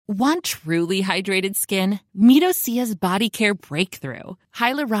Want truly hydrated skin? Meet Osea's Body Care Breakthrough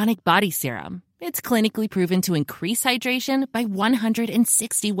Hyaluronic Body Serum. It's clinically proven to increase hydration by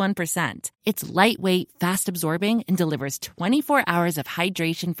 161%. It's lightweight, fast-absorbing, and delivers 24 hours of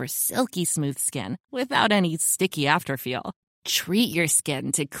hydration for silky smooth skin without any sticky afterfeel. Treat your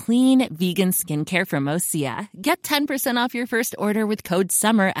skin to clean, vegan skincare from Osea. Get 10% off your first order with code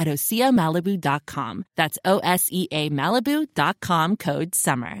SUMMER at OseaMalibu.com. That's OSEA Malibu.com, code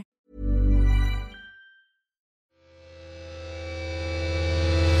SUMMER.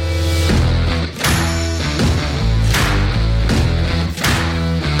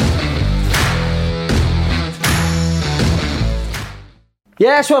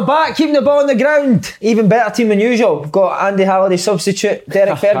 Yes, we're back, keeping the ball on the ground. Even better team than usual. We've got Andy Halliday substitute,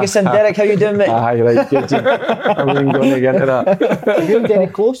 Derek Ferguson. Derek, how you doing, mate? Aye, right, good. I'm even going to get into that. Are you and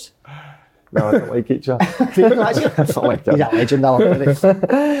Derek close? No, I don't like each other. I don't like that. He's a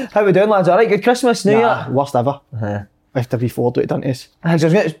legend, How we doing, lads? Alright, good Christmas, New Year? Worst ever. After before what it done to us.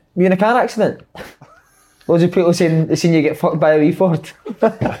 You in a car accident? Loads of people saying they seen you get fucked by a wee Ford.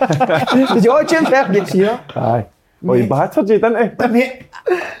 Did you watch him, Fergus? Yeah. Aye. Well, he battered you, didn't he? Mate,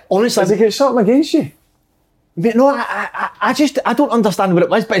 honestly, has he got something against you? Mate, no, I don't understand what it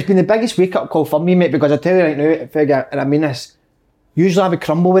was, but it's been the biggest wake up call for me, mate, because I tell you right now, Figure, and I mean this, usually I would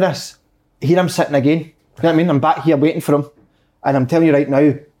crumble with this. Here I'm sitting again, you know what I mean? I'm back here waiting for him, and I'm telling you right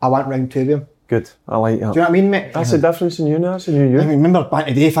now, I want round two of him. Good, I like that. Do you know what I mean, mate? That's the difference in you now, that's a new you. I remember back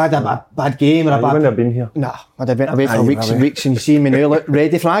in the day, if I had a bad game or a bad... You wouldn't have been here. Nah, I'd have been away for weeks and weeks, and you see me now, look,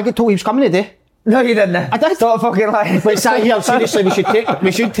 ready for... I get told he was coming today. No, you didn't. I did. Stop fucking lying. But sat here, seriously,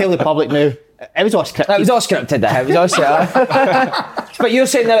 we should tell the public now. It was all scripted. It was all scripted, it was all set. But you're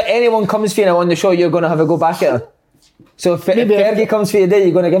saying that anyone comes for you on the show, you're going to have a go back at her. So if Fergie comes for you today,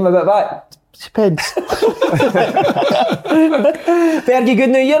 you're going to give him a bit back? Depends. Fergie, good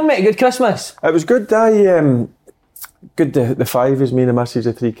New Year, mate. Good Christmas. It was good. Good. The five is me and the missus,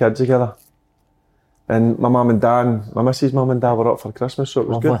 the three kids together. And my missus' mum and dad were up for Christmas, so it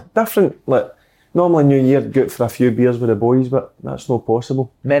was Lovely. good. Different, like, normally New Year, go out for a few beers with the boys, but that's not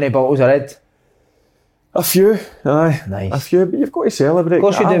possible. Many bottles of red? A few, aye. Nice. A few, but you've got to celebrate. Of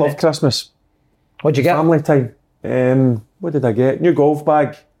course you do, I love mate. Christmas. What'd you get? Family time. What did I get? New golf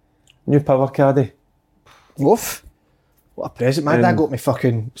bag, new power caddy. Oof. What a present, man. That got me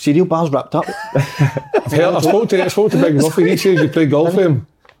fucking cereal bars wrapped up. I spoke to Big Ruffy. He says you play golf with him.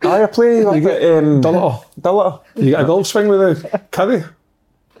 Aye, I play. You get Dulliter. You get a golf swing with a caddy.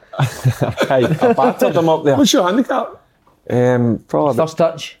 Aye, I battered them up there. What's your handicap? Probably First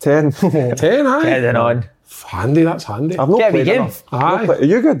touch? 10. 10, aye. Getting on. Handy, that's handy. I've not Get a wee played game. enough. Aye. Are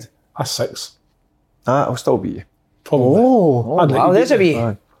you good? That's 6. I'll still beat you. Probably. Oh, I'd like wow, to there's beat a you.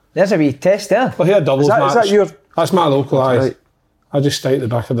 wee... There's a wee test there. Well, here doubles match. Is that your... That's my local, aye. Right. I just stay at the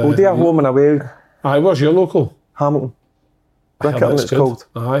back of the... We'll do a home and away. Aye, where's your local? Hamilton. Aye, Rickerton, that's it's good. called.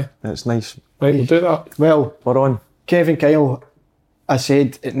 Aye. It's nice. Right, we'll do that. Well, We're on. Kevin Kyle, I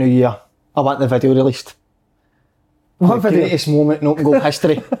said at New Year, I want the video released. What The video? greatest moment in open goal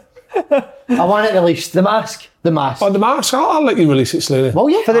history. I want it released. The mask? The mask. Oh, the mask, I'll let you release it slowly. Well,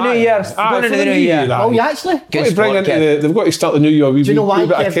 yeah. For the New Year. Aye, Going for into the New Year. aye. Oh, yeah, actually. Got to bring sport, into Kev. they've got to start the new year. Do you know why, We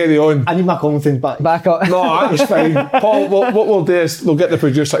better Kev? carry on. I need my confidence back. Back up. No, that's fine. Paul, what we'll do is we'll get the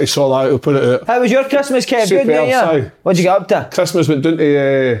producer to sort that out. We'll put it out. How was your Christmas, Kev? Good Superb, New Year. aye. What'd you get up to? Christmas went down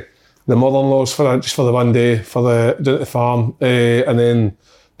to the mother-in-law's just for the one day, down at the farm, and then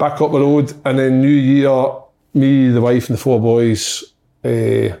back up the road, and then New Year, me, the wife and the 4 boys,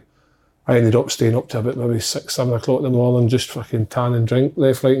 I ended up staying up to about maybe 6, 7 o'clock in the morning, just fucking tan and drink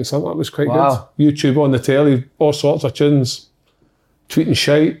left, right and centre. That was quite Wow. good. YouTube on the telly, all sorts of tunes, tweeting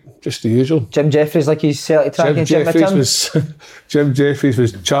shite, just the usual. Jim Jeffries like he's Celtic Jim tracking Jim Jeffries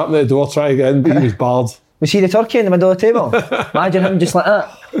was chapping at the door trying to get in, but he was barred. Was he the turkey in the middle of the table? Imagine him just like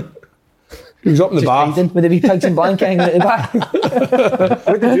that. He was up in the bath. With the wee pigs and blanket hanging at the back.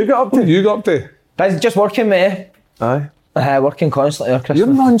 What did you get up to? You got up to? Guys, just working, mate. Aye. Working constantly on Christmas. You're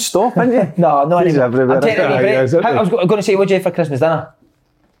non-stop, aren't you? No, not He's anymore. everywhere. I'm taking a wee Aye, break. yeah, is it? I was going to say, what did you have for Christmas dinner?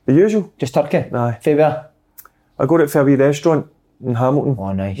 The usual. Just turkey? Aye. Favour? I got it for a wee restaurant in Hamilton.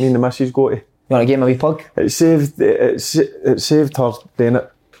 Oh, nice. Me and the missus got it. You want to give him a wee plug? It saved her doing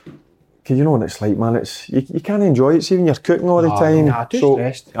it. Cause you know what it's like, man. It's you can't enjoy it. See when you're cooking all the time. nah, too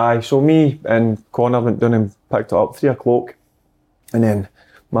stressed. Aye, so me and Connor went down and picked it up 3 o'clock, and then her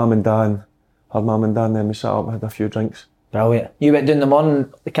mum and dad, and then we sat up and had a few drinks. Brilliant. You went down the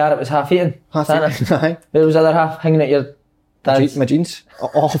morning, the carrot was half eaten. Half Santa. eaten, aye. Where was the other half hanging at your dad's? My jeans.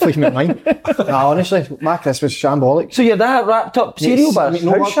 All of them at mine. Nah, honestly, my Christmas shambolic. So your dad wrapped up cereal bars?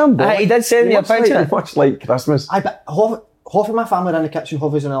 No, How shambolic. He did send me a Much like- picture. Much like Christmas. Aye, but half of my family are in the kitchen,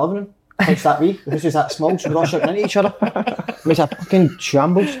 half is in the living room. How's that wee? The house is that small, so we're all shouting into each other. It's a fucking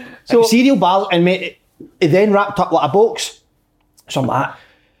shambles. So cereal bars, and mate, it then wrapped up like a box. So I'm like,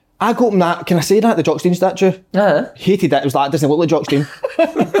 I got him that, can I say that, the Jock Stein statue? Hated it, it was like, it doesn't look like Jock Stein.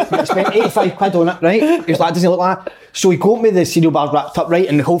 I spent 85 quid on it, right? It was like, it doesn't look like that. So he got me the cereal bars wrapped up, right,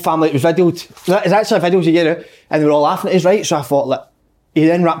 and the whole family, it was videoed. It's actually videos you get, and they were all laughing at us, right? So I thought, like, he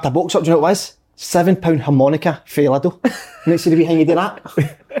then wrapped a box up, do you know what it was? £7 harmonica for Lido. Next to the behind you do that.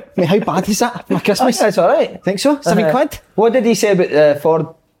 Mate, how bad is that for my Christmas? That's alright. Think so? £7. What did he say about Ford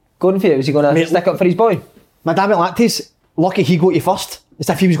going for you? Was he going to stick up for his boy? My dad went lactase. Lucky he got you first. As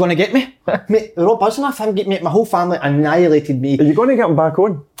if he was going to get me. Mate, they're all buzzing off him, my whole family annihilated me. Are you going to get him back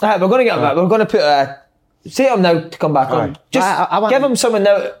on? We're going to get him back. We're going to put say to him now to come back on. Just give him something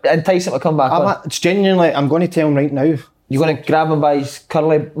now, entice him to come back on. It's genuinely, I'm going to tell him right now. You're going to grab him by his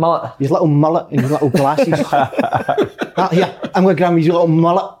curly mullet? His little mullet and his little glasses. Here, I'm going to grab him his little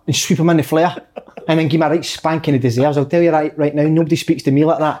mullet and sweep him in the flare and then give him a right spanking he deserves. I'll tell you right now, nobody speaks to me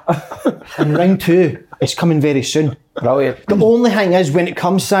like that. And round 2 is coming very soon. Brilliant. The only thing is, when it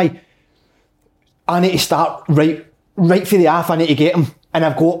comes, Si, I need to start right for the half, I need to get him. And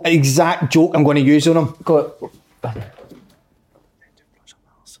I've got an exact joke I'm going to use on him.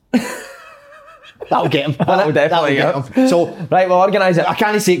 That'll get him. That'll definitely get him. So, right, we'll organise it. I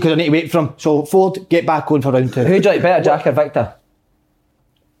can't say it because I need to wait for him. So, Ford, get back on for round 2. Who'd you like better, Jack or Victor?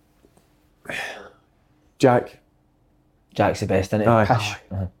 Jack. Jack's the best, isn't he?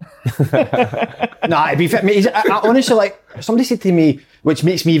 Aye. Nah, it'd be fit, mate. I honestly, like, somebody said to me, which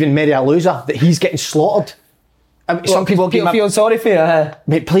makes me even merry a loser, that he's getting slaughtered. Some people feel sorry for you.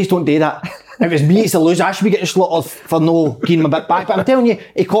 Mate, please don't do that. If it was me, it's the loser. I should be getting slaughtered for no giving him a bit back. But I'm telling you,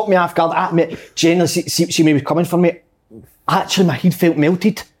 he caught me off guard. Mate, genuinely see me was coming for me. Actually, my head felt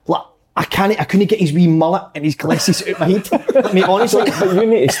melted. Like, I couldn't get his wee mullet and his glasses out my head. Mate, honestly. But you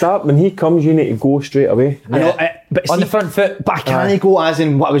need to start, when he comes, you need to go straight away. I know, but on the front foot. But I can't go as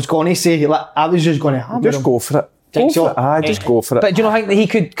in what I was going to say. Like, I was just going to hammer him. Just go for it. Just go for it. But do you not think that he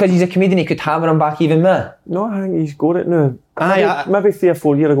could, because he's a comedian, he could hammer him back even more? No, I think he's got it now. Aye, maybe 3 or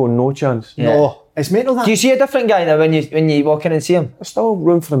 4 years ago, no chance. Yeah. No, it's mental that. Do you see a different guy now when you walk in and see him? There's still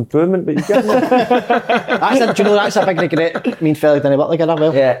room for improvement, but you get him. Do you know, that's a big regret. Me and Philly didn't work together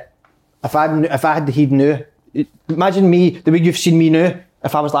well. Yeah. If I had the head now, imagine me, the way you've seen me now,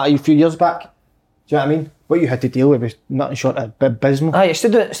 if I was like a few years back. Do you know what I mean? What you had to deal with was nothing short of abysmal. Aye, it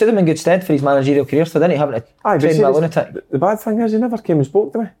stood him in good stead for his managerial career, so didn't he, having to train with a lunatic? The bad thing is, he never came and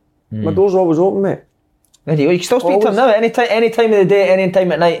spoke to me. My door's always open, mate. There you go. You can still speak to him now, any time of the day, any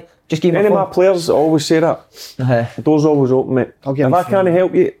time at night. Just give him a phone. Any of my players always say that. The door's always open, mate. If I can't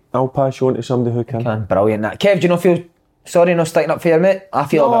help you, I'll pass you on to somebody who can. Brilliant. That. Kev, do you not feel sorry not sticking up for your mate? I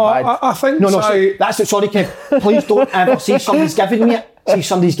feel a bit bad. I think No, that's it. Sorry, Kev. Please don't ever say somebody's giving me it. Say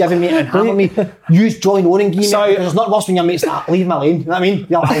somebody's giving me it and hammer me. Use Joy Noren and give me it. Because it's not worse when your mate's like, leave my lane. You know what I mean?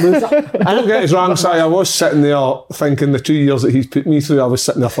 You're like a loser. I don't get us wrong, Si. I was sitting there thinking the 2 years that he's put me through, I was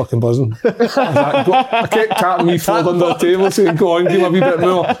sitting there fucking buzzing. I kept catting me Ford under the table saying, go on, give me a wee bit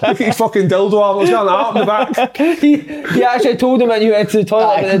more. Look at his fucking dildo arm. I was going out in the back. He actually told him when you went to the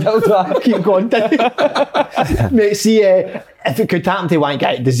toilet with the dildo. Keep going. Mate, see, if it could happen to one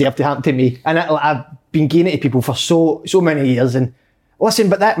guy, it deserved to happen to me. And I've been giving it to people for so many years. And listen,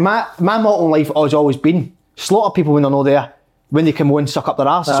 but that my motto in life has always been slaughter people when they're not there. When they come on, suck up their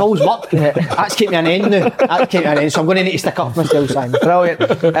arse. It's always worked. That's kept me an end now. That's kept me an end. So I'm going to need to stick up for myself, Simon. Brilliant.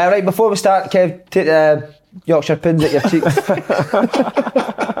 Right, before we start, Kev, take the Yorkshire pins at your cheeks.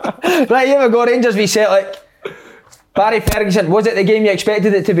 Right, here we go. Rangers v Celtic. Barry Ferguson, was it the game you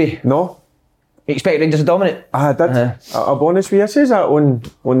expected it to be? No. You expected Rangers to dominate? I did. I'll be honest with you, I says that on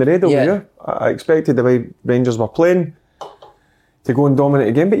the radio with you. I expected the way Rangers were playing to go and dominate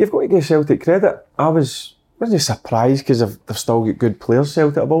the game, but you've got to give Celtic credit. I wasn't surprised because they've still got good players,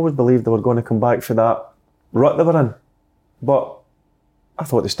 Celtic. I've always believed they were going to come back for that rut they were in. But I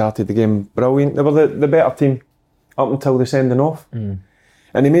thought they started the game brilliant. They were the better team up until the sending off. And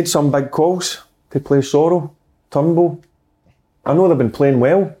they made some big calls to play Sorrell, Turnbull. I know they've been playing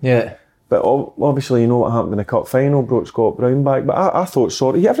well. Yeah. But obviously you know what happened in the cup final, brought Scott Brown back. But I thought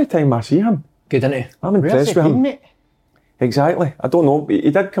Sorrell, every time I see him, good, isn't he? I'm impressed with him. Exactly. I don't know, but he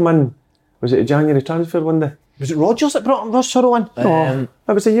did come in, was it a January transfer one day? Was it Rodgers that brought Ross Sorrell in? No,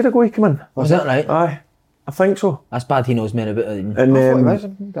 that was a year ago he came in. Was that right? Aye, I think so. That's bad, he knows more about it.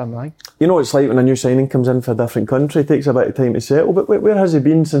 And you know, it's like when a new signing comes in for a different country, it takes a bit of time to settle, but where has he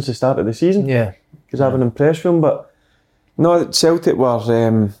been since the start of the season? Yeah. Because I've been impressed with him, but no, Celtic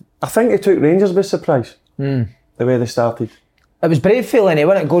were, I think they took Rangers by surprise, the way they started. It was brave feeling,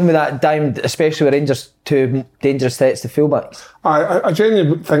 wasn't it, going with that diamond, especially with Rangers, two dangerous threats to fullbacks. I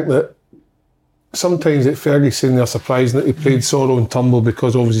genuinely think that sometimes at Ferguson they're surprised that he played Sorrow and Tumble,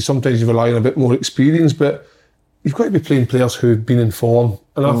 because obviously sometimes you rely on a bit more experience, but you've got to be playing players who've been in form.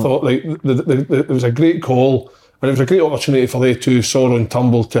 And I thought it was a great call, and it was a great opportunity for they two, Sorrow and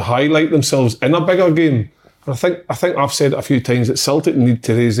Tumble, to highlight themselves in a bigger game. And I think I've said it a few times that Celtic need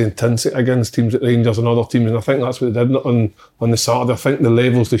to raise the intensity against teams like Rangers and other teams, and I think that's what they did on the Saturday. I think the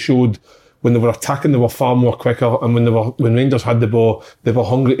levels they showed when they were attacking, they were far more quicker, and when Rangers had the ball, they were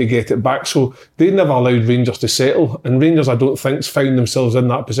hungry to get it back. So they never allowed Rangers to settle, and Rangers, I don't think, found themselves in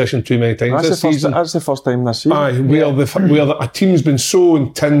that position too many times this season. That's the first time this season. Aye, where a team's been so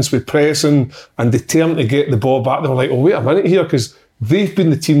intense with pressing and determined to get the ball back, they were like, oh, wait a minute here, because they've been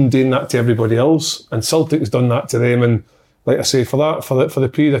the team doing that to everybody else, and Celtic has done that to them. And like I say, for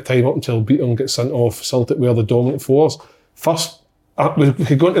the period of time up until Beaton gets sent off, Celtic were the dominant force. First, we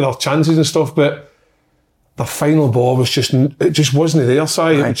could go into their chances and stuff, but the final ball was just wasn't their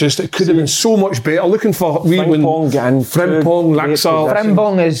side. It could have been so much better. Looking for Frimpong, Laxalt.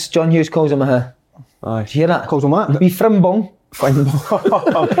 Frimpong, as John Hughes calls him. Aye. Did you hear that? Calls him what? Be Frimpong.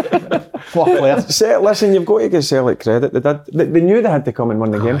 What a player. Listen, you've got to give Celtic credit. They knew they had to come and win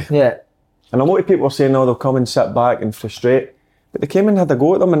the game. Yeah. And a lot of people are saying, they'll come and sit back and frustrate. But they came and had a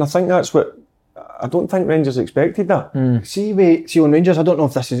go at them, and I think that's what... I don't think Rangers expected that. See on Rangers, I don't know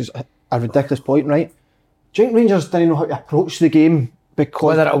if this is a ridiculous point, right? Do you think Rangers didn't know how to approach the game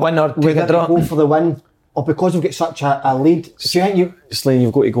because whether it'll win or take a draw, go for the win, or because we've got such a lead? Do you think Slane,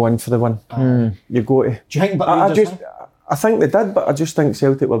 you've got to go in for the win. You've got to. Do you think? I think they did, but I just think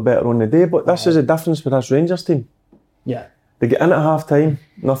Celtic were better on the day. But this is a difference with this Rangers team. Yeah. They get in at half time,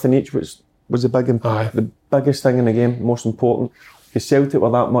 nothing each, which was the biggest thing in the game, most important. Because Celtic were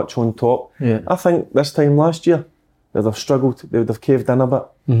that much on top. Yeah. I think this time last year, they'd have struggled, they would have caved in a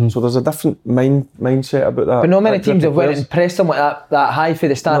bit. So there's a different mindset about that. But not many teams have went and pressed them like that high for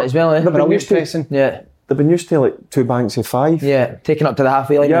the start as well. They've been used to pressing. Yeah. They've been used to like 2 banks of 5. Yeah, taking up to the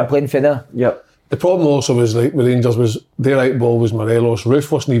halfway line and playing for there. Yeah. The problem also was like with Rangers was their right ball was Morelos.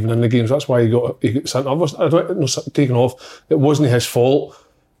 Roof wasn't even in the game, so that's why he got sent off. Taken off. It wasn't his fault.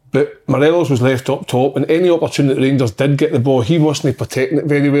 But Morelos was left up top, and any opportunity that Rangers did get the ball, he wasn't protecting it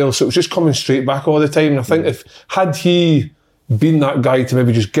very well, so it was just coming straight back all the time. And I think had he been that guy to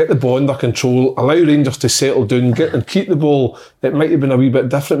maybe just get the ball under control, allow Rangers to settle down, and keep the ball, it might have been a wee bit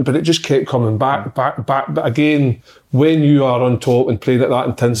different, but it just kept coming back. But again, when you are on top and playing at that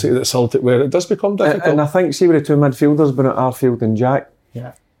intensity that Celtic were, it does become difficult. And I think, see, with the two midfielders, been at Arfield and Jack,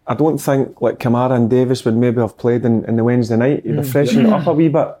 I don't think like Kamara and Davis would maybe have played in the Wednesday night. He'd have freshened it up a wee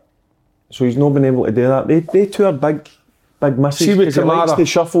bit. So he's not been able to do that. They two are big misses because he likes to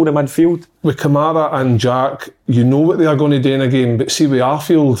shuffle the midfield. With Kamara and Jack, you know what they are going to do in a game, but see with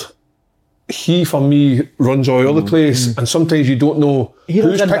Arfield, he for me runs all over the place, and sometimes you don't know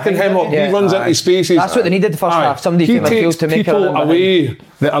who's picking him up. He runs into spaces. That's what they needed the first half. Somebody from midfield to make people away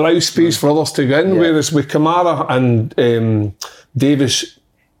that allow space for others to get in. Whereas with Kamara and Davis,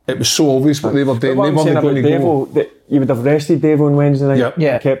 it was so obvious what they were doing. They weren't going to go. You would have rested Devo on Wednesday night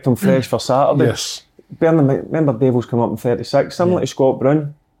and kept him fresh for Saturday. Yes. Remember Devo's come up in 36, similar to Scott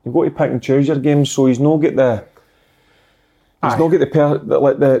Brown. You've got to pick and choose your games, so he's not get the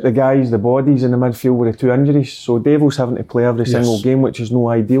guys, the bodies in the midfield with the 2 injuries. So Devo's having to play every single game, which is no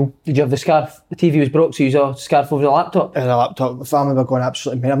ideal. Did you have the scarf? The TV was broke, so you saw a scarf over the laptop? The laptop. The family were going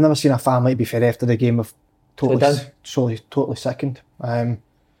absolutely mad. I've never seen a family, to be fair, after the game of totally sickened.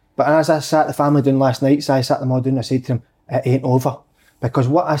 But as I sat the family down last night, so I sat them all down, I said to them, it ain't over. Because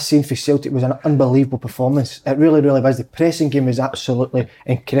what I seen for Celtic was an unbelievable performance. It really, really was. The pressing game was absolutely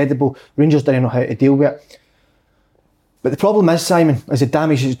incredible. Rangers didn't know how to deal with it. But the problem is, Simon, as the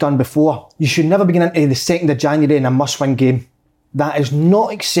damage is done before, you should never be getting into the 2nd of January in a must-win game. That is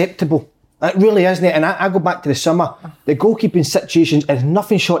not acceptable. It really isn't it? And I go back to the summer. The goalkeeping situations is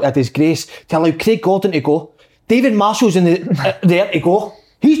nothing short of disgrace. To allow Craig Gordon to go, David Marshall's in there to go.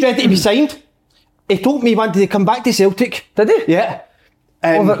 He's ready to be signed. He told me he wanted to come back to Celtic. Did he? Yeah.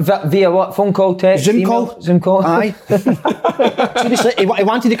 Via what? Phone call, text, Zoom email? call. Zoom call. Aye. Seriously, he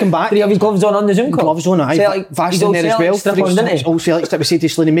wanted to come back. Did he have his gloves on the Zoom call? Gloves on, aye. Celtic, Vast in there as well. Strip-on, didn't he? All Celtic stuff. We say to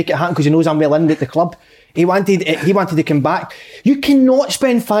Slaney, make it happen because he knows I'm well in at the club. He wanted to come back. You cannot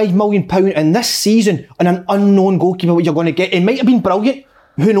spend £5 million in this season on an unknown goalkeeper. What you're going to get? It might have been brilliant.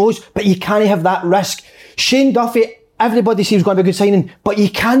 Who knows? But you can't have that risk. Shane Duffy, everybody seems going to be a good signing, but you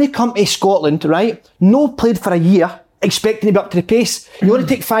can't come to Scotland, right? No played for a year, expecting to be up to the pace. You only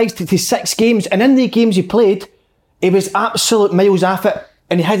take 5 to 6 games, and in the games he played, he was absolute miles off it.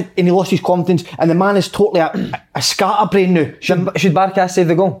 and he lost his confidence, and the man is totally a scatterbrain now. Should Barkas save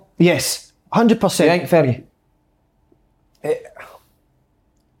the goal? Yes, 100%. You think, Fergie?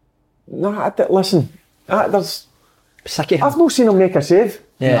 No, listen. There's. Sick of him. I've not seen him make a save.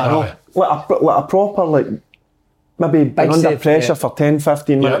 Yeah. I know. Like a proper, like, maybe Big been under save, pressure yeah. for 10,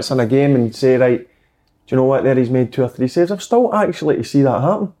 15 minutes in a game and say, right, do you know what, there he's made 2 or 3 saves. I've still actually to see that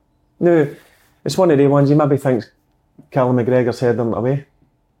happen. Now, it's one of the ones he maybe thinks Callum McGregor's headed him away.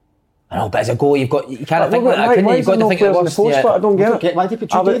 I know, but as a goal, you can't think like that, Why can you? You've got to think it on the works. post, Yeah. but I don't get it. Why did you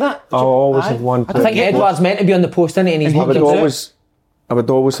do that? I always have one I player. think Edouard's meant to be on the post, isn't he? And he's I not would comes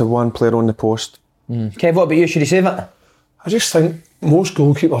always have one player on the post. Kev, what about you? Should he save it? I just think most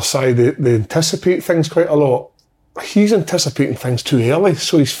goalkeepers side they anticipate things quite a lot. He's anticipating things too early,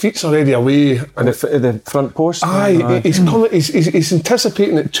 so his feet's already away. And the front post. He's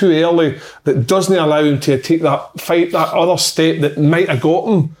anticipating it too early. That doesn't allow him to take that other step that might have got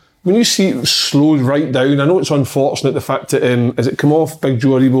him. When you see it slowed right down, I know it's unfortunate the fact that as it come off Big Joe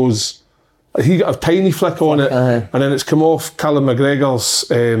Aribo's, he got a tiny flick on it, and then it's come off Callum McGregor's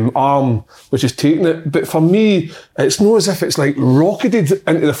arm, which is taking it. But for me, it's not as if it's like rocketed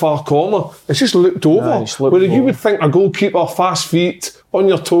into the far corner. It's just looked over. Whereas you would think a goalkeeper, fast feet, on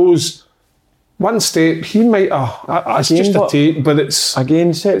your toes, one step, he might have. It's just a take, but it's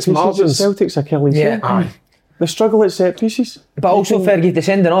again set pieces. margins. Celtic's Achilles heel. Aye. They struggle at set pieces. But also, Fergie, the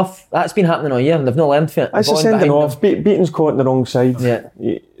sending off, that's been happening all year and they've not learned from it. It's a Falling sending behind off. Beaton's caught on the wrong side. Yeah.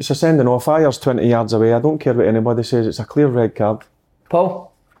 It's a sending off. Ayer's 20 yards away. I don't care what anybody says. It's a clear red card. them.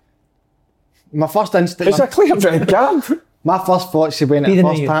 Paul? My first instinct. It's a clear red card. My first thoughts when Be it the new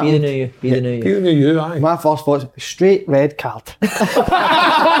first you, happened. be the new you, be the new you. Even you, aye. My first thoughts, straight red card.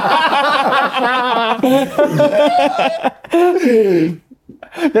 Think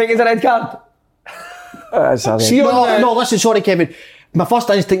it's a red card? It's a red. See on the- No, listen, sorry, Kevin. My first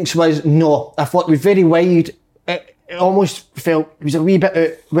instinct was no. I thought it was very wide. It almost felt it was a wee bit out.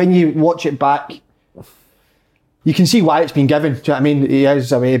 When you watch it back, you can see why it's been given. Do you know what I mean? He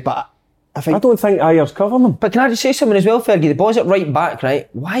is away, but I think I don't think Ayer's covering him. But can I just say something as well, Fergie? The ball's at right back, right?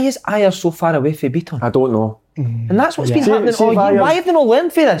 Why is Ayer so far away from Beaton? I don't know. And that's what's been See- happening see all if year. Ayer's- Why have they not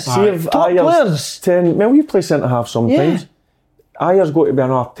learned from this? See if Top Ayer's players. 10. Well, you play centre half sometimes. Ayer's got to be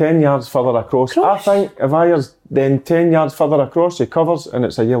another 10 yards further across. I think if Ayer's then 10 yards further across, he covers and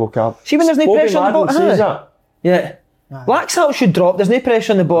it's a yellow card. See when there's no Bobby pressure on the ball. Madden says that. Yeah. Blacksalt should drop, there's no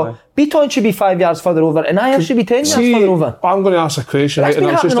pressure on the ball. Beaton should be 5 yards further over, and Ayer should be 10 yards further over. I'm going to ask a question, That's right? And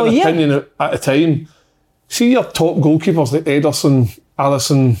been it's just an happening all year. opinion at a time. See your top goalkeepers like Ederson,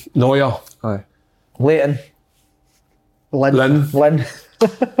 Alisson, Neuer, Aye. Leighton, Lynn. Lynn.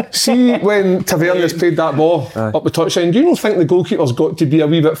 See when Tavernius played that ball up the touchline, do you not think the goalkeeper's got to be a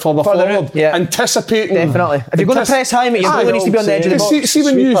wee bit further Further forward? out, yeah. Anticipating. Definitely. If you're going to press high, mate, your Aye, goalie needs to be on the edge of the box. See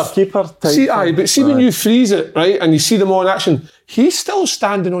when you Sweeper, keeper type see, thing. but see when Aye. you freeze it, right, and you see them all in action, he's still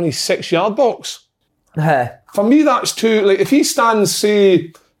standing on his 6 yard box. For me, that's too. Like if he stands,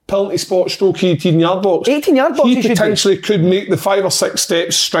 say, penalty spot, stroke 18 yard box, 18 yard box, he he should be. potentially could make the 5 or 6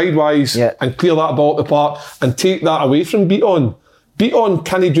 steps stride wise Yeah. and clear that ball at the park and take that away from Beaton. Beaton,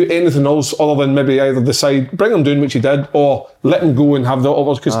 can he do anything else other than maybe either decide, bring him down, which he did, or let him go and have the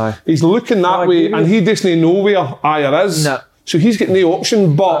others? Because he's looking that way and he doesn't know where Ayer is. No. So he's got no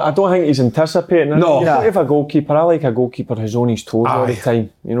option, but I don't think he's anticipating it. No. You don't have a goalkeeper. I like a goalkeeper who's on his toes all the Aye. time.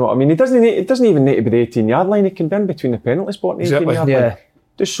 You know what I mean? It doesn't even need to be the 18 yard line. He can be in between the penalty spot and the 18 Exactly. yard Yeah. line.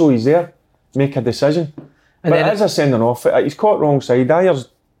 Just so he's there, make a decision. And But then as a sending off, he's caught wrong side. Ayer's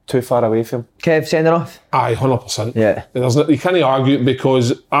too far away from him. Kev sending off. aye, 100%. Yeah. There's no, you can't argue it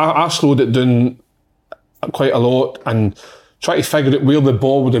because I slowed it down quite a lot and try to figure out where the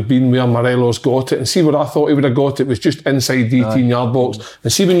ball would have been where Morelos got it, and see where I thought he would have got it was just inside the 18 yard box.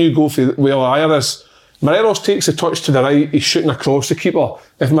 And see when you go for where Ayer is, Morelos takes the touch to the right, he's shooting across the keeper.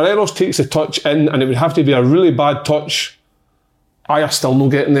 If Morelos takes the touch in, and it would have to be a really bad touch, Ayer's still not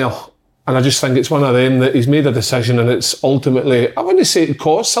getting there. And I just think it's one of them that he's made a decision and it's ultimately, I wouldn't say it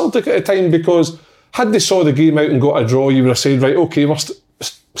cost Celtic at the time, because had they saw the game out and got a draw, you would have said, right, okay, we're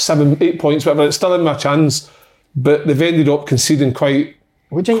 7, 8 points, whatever, it's still in my chance. But they've ended up conceding quite.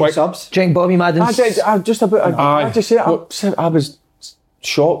 What do you think subs? Drink Bobby Madden. I just say I was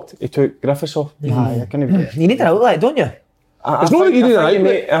shocked he took Griffiths off. Aye, I can't even You need an outlet, don't you? I It's not like you need an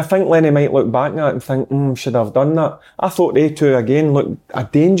outlet. I think Lenny might look back at it and think, should I have done that? I thought they two again looked a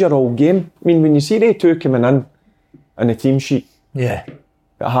danger all game. I mean, when you see they two coming in the team sheet Yeah.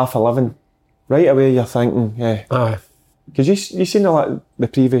 at 11:30, right away you're thinking, yeah. Aye. Because you seen the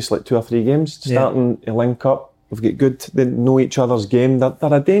previous 2 or 3 games starting to link up. We've got good, they know each other's game. They're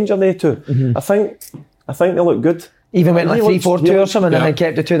a danger, they two. Mm-hmm. I think they look good. Even went like He looks 3-4-2 or something, and yeah. then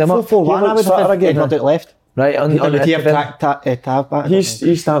kept the two of them up. 4-4-1, I would starter have again, Edward at left. Right, on On the the Tav back.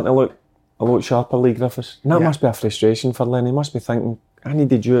 He's starting to look a lot sharper, Lee Griffiths. And that Yeah. must be a frustration for Lenny. He must be thinking, I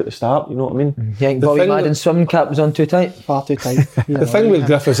needed you at the start, you know what I mean? You think The Bobby thing Madden's swimming cap was on too tight? Far too tight. The thing with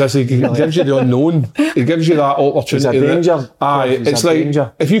Griffiths is he gives you the unknown. He gives you that opportunity. He's a danger. Aye, He's it's a like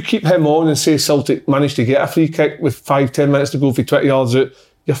danger. if you keep him on and say Celtic managed to get a free kick with 5-10 minutes to go for 20 yards out,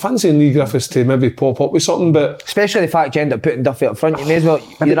 you're fancying Lee Griffiths to maybe pop up with something, but Especially the fact you end up putting Duffy up front. You may as well.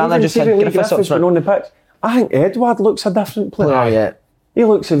 But You'd rather even just see had when Lee Griffiths up Griffiths front. been on the pitch, I think Edward looks a different player. Oh, yeah. He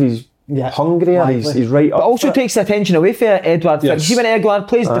looks as if he's hungrier, he's right up. But also for it. takes the attention away from Edward. Yes. See when Edward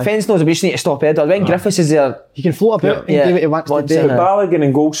plays, defence knows we just need to stop Edward. When Griffiths is there, He can float about Yeah. and do what he wants to Once do. in But Balogun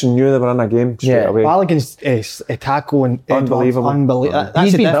and Golson knew they were in a game straight Yeah. away. Balogun's tackle and Unbelievable. Unbelievable.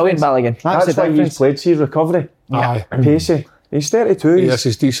 he's been brilliant, Balogun. That's That's the why he's difference. played. See his recovery. aye. Pacey. He's 32. Yes,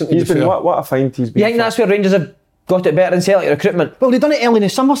 he's decent, to He's be been fair. what a find he's been. You think that's where Rangers have got it better than Celtic recruitment? Well, they done it early in the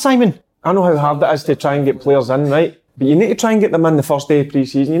summer, Simon. I know how hard it is to try and get players in, right? But you need to try and get them in the first day of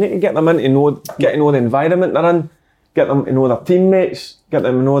pre-season. You need to get them in to get to know the environment they're in, get them to know their teammates, get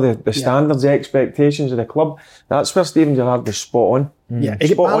them to know the standards, the expectations of the club. That's where Steven Gerrard was spot on. Yeah, he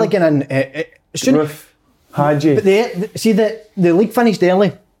got Spot on. Balogun in. Roof, Hadji. But the league finished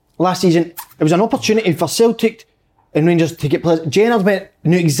early last season. It was an opportunity for Celtic and Rangers to get players. Jennard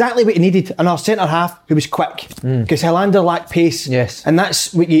knew exactly what he needed in our centre half who was quick because Helander lacked pace. Yes. And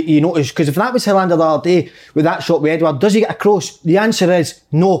that's what you notice, because if that was Helander the other day with that shot with Edward, does he get across? The answer is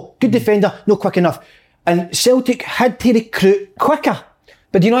no. Good defender, no quick enough. And Celtic had to recruit quicker.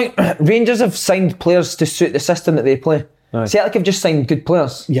 But do you know, Rangers have signed players to suit the system that they play. Celtic have just signed good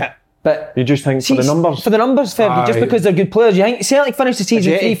players. Yeah. But You just think for the numbers? For the numbers, Fergie, just Aye. because they're good players. You think Celtic finished the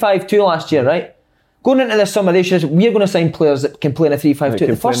season Ajeti. 3-5-2 last year, right? Going into this summer, they should we're going to sign players that can play in a 3-5-2. That The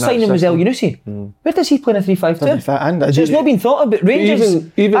can first play in that signing was El system. Yunusi. Where does he play in a 3-5-2? And So it's not been thought about. Rangers,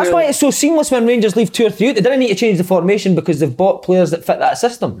 Even that's why it's so seamless when Rangers leave 2 or 3 out. They didn't need to change the formation because they've bought players that fit that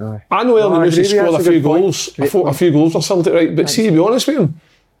system. I know El No, I Yunusi agree, scored that's a a few good point. goals, a few goals for Celtic, right? But see, to be honest with him,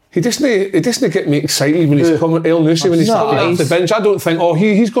 he doesn't get me excited when he's coming. El Yunusi when he's coming off the bench, I don't think,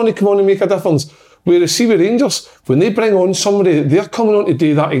 he's going to come on and make a difference. Whereas see with Rangers, when they bring on somebody, they're coming on to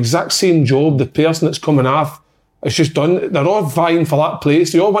do that exact same job the person that's coming off it's just done. They're all vying for that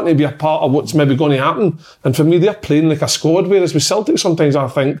place. They all want to be a part of what's maybe going to happen. And for me, they're playing like a squad. Whereas with Celtic, sometimes I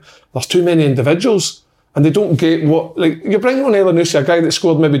think there's too many individuals and they don't get what, like, you're bringing on El Yunusi, a guy that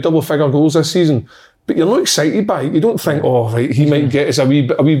scored maybe double-figure goals this season, but you're not excited by it. You don't think, right, he might get us a wee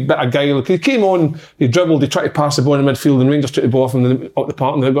bit of guy. Like, he came on, he dribbled, he tried to pass the ball in midfield, and Rangers took the ball off him up the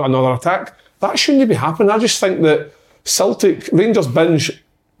park and they got another attack. That shouldn't be happening. I just think that Rangers bench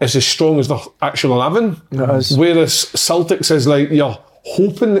is as strong as their actual 11. Whereas Celtic's is like, you're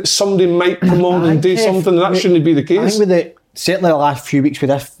hoping that somebody might come on and do something, and that shouldn't be the case. I think certainly the last few weeks with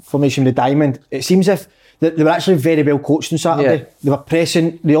this formation with the diamond, it seems as if they were actually very well coached on Saturday. Yeah. They were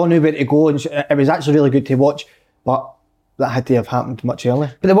pressing, they all knew where to go, and it was actually really good to watch, but that had to have happened much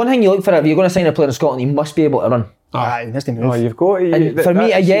earlier. But the one thing you look for, if you're going to sign a player in Scotland, he must be able to run. Aye, that's the move. Oh, you've got to. And for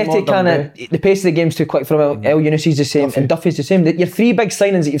me, Ajeti the pace of the game's too quick for him. El Yunusi's the same, and Duffy's the same. Your three big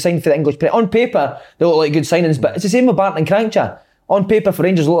signings that you've signed for the English Premier, on paper they look like good signings, but it's the same with Barton and Crankcha. On paper for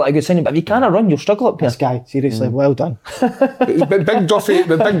Rangers, look like a good signing, but if you can't run, you'll struggle up here. This guy, seriously, well done. But Big Duffy,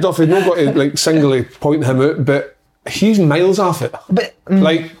 not got to like singly point him out, but he's miles off it. But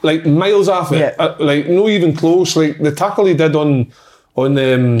like miles off it. Yeah. Like no even close. Like the tackle he did on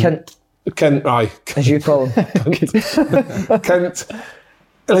Kent, aye. as you call him. Kent,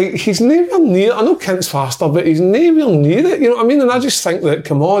 like he's nowhere near. I know Kent's faster, but he's nowhere near it. You know what I mean? And I just think that,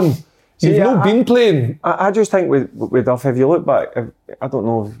 come on, you've not been playing. I just think with Duff, if you look back, I don't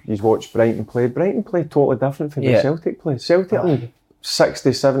know if you've watched Brighton play totally different from the Celtic play. Celtic on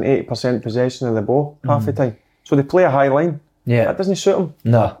 60, 70, 80% possession of the ball half the time. So they play a high line. Yeah. That doesn't suit them.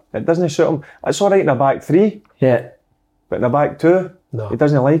 No. It doesn't suit them. It's all right in a back three, Yeah. but in a back two, he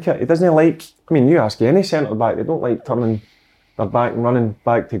doesn't like it. He doesn't like, I mean, you ask any centre back, they don't like turning their back and running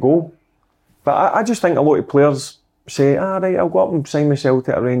back to goal. But I just think a lot of players say, right, I'll go up and sign myself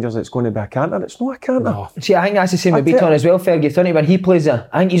to a Rangers, it's going to be a canter. It's not a canter. No. See, I think that's the same with Beaton as well, Fergie. Tony, when he plays there,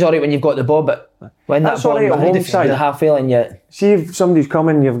 I think he's alright when you've got the ball, but when That's that ball all right at behind home side. the half line yet. See if somebody's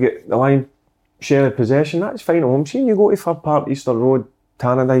coming, you've got the line, share the possession, that's fine at home. See, you go to Fir Park, Easter Road,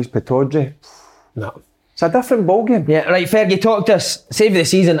 Tannadice, Pittodrie, No. it's a different ball game. Yeah, right, Fergie, talk to us. Save of the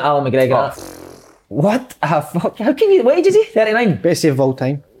season, Alan McGregor. What? Fuck? How can you? What age is he? 39. Best save of all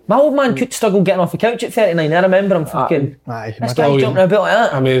time. My old man could struggle getting off the couch at 39. I remember him fucking. Aye, This guy jumping about like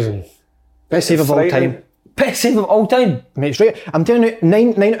that. Amazing. best save of all time. Best save of all time. Mate, it's right. I'm telling you,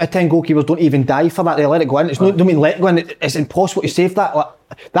 9 out of 10 goalkeepers don't even dive for that. They let it go in. It's not, don't mean let it go in. It's impossible to save that. Like,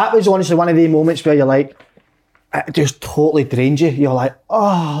 that was honestly one of the moments where you're like, it just totally drained you. You're like,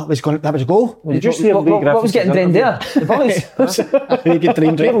 oh, that was a goal. Did you see what was getting drained there? The boys. You get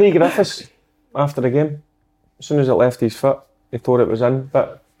drained, right? Lee Griffiths, after the game, as soon as it left his foot, he thought it was in,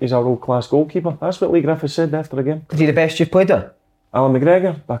 but he's a world-class goalkeeper. That's what Lee Griffiths said after the game. Is he the best you've played with? Alan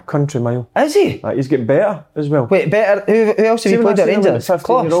McGregor, by a country mile. Is he? He's getting better as well. Wait, better? Who else have you played at Rangers?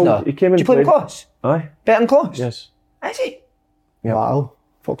 Kloss? No. He came and Did you play with Kloss? Aye. Better than Kloss? Yes. Is he? Yep. Wow.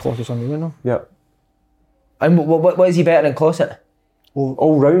 Thought Kloss was on the winner. Yeah. And what is he better than Kloss at?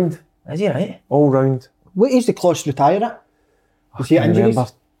 All round. Is he right? All round. What age did Kloss retire at? I can't remember,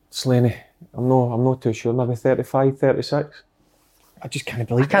 Slaney. I'm not too sure. Maybe 35, 36. I just can't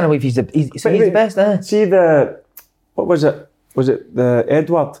believe I can't believe he's the best, eh? See what was it? Was it the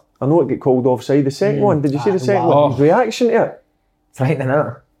Edward? I know it got called offside. The second one. Did you see the second one? His reaction to it. Frightening, isn't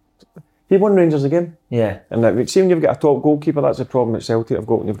it? He won Rangers again. Yeah. And see, when you've got a top goalkeeper, that's the problem at Celtic I've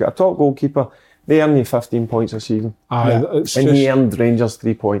got. When you've got a top goalkeeper, they earn you 15 points a season. And he earned Rangers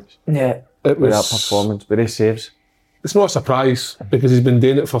 3 points. Yeah. With that performance, with his saves. It's not a surprise because he's been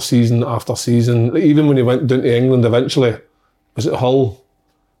doing it for season after season. Like, even when he went down to England eventually, was it Hull?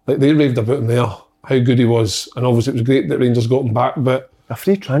 Like, they raved about him there, how good he was, and obviously it was great that Rangers got him back, but a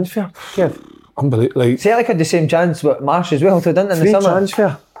free transfer, Kev. Unbelievable. Like, Celtic had the same chance with Marsh as well, too, didn't they, in free the summer?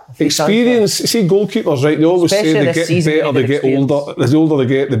 Transfer. Experience. See, goalkeepers, right? They always Especially say they this get season, better, they get experience. older. The older they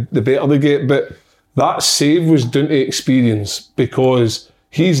get, the better they get. But that save was down to experience because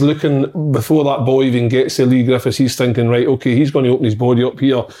he's looking, before that ball even gets to Lee Griffiths, he's thinking, right, okay, he's going to open his body up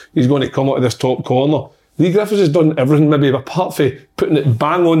here. He's going to come out of this top corner. Lee Griffiths has done everything, maybe apart from putting it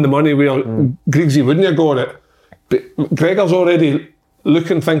bang on the money where Griggsy wouldn't have got it. But Gregor's already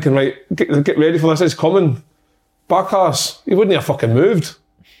looking, thinking, right, get ready for this, it's coming. Backhus, he wouldn't have fucking moved.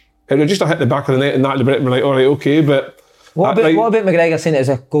 It would just have hit the back of the net and that would be like, all right, okay, but... What about McGregor saying it as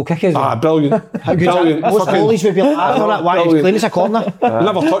a goal kick as well? Brilliant. Brilliant. Most goalies would be like that for that. Why he's clean as a corner.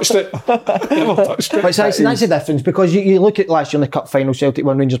 Never touched it. Never touched it. But that's the difference, because you look at last year in the Cup final, Celtic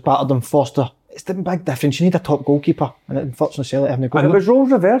won, Rangers battered them, Foster. It's the big difference. You need a top goalkeeper, and unfortunately Celtic haven't got And it was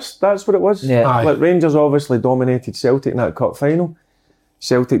roles reversed, that's what it was. Yeah. Like Rangers obviously dominated Celtic in that Cup final.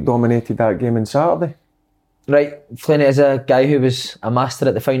 Celtic dominated that game on Saturday. Right, Flaney is a guy who was a master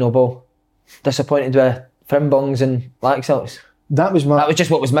at the final ball. Disappointed with Frimbongs and Laxalts. That was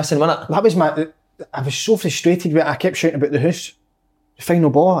just what was missing, wasn't it? I was so frustrated with it. I kept shouting about the house, the final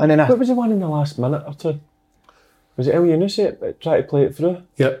ball, and then What was the one in the last minute or two? Was it El Yunusi that tried to play it through?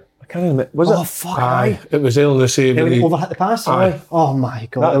 Yep. I can't remember. Was oh it? fuck! Aye. It was El Yunusi. When he overhit the pass. Aye. Oh my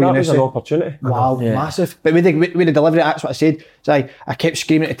god! That was an opportunity. Wow, Yeah. massive. But with the delivery, that's what I said. So I kept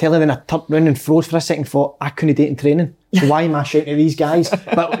screaming at the telly, then I turned round and froze for a second, thought, I couldn't do it in training. So why am I shouting at these guys?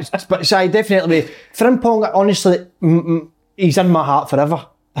 But so I definitely, Frimpong, honestly, he's in my heart forever.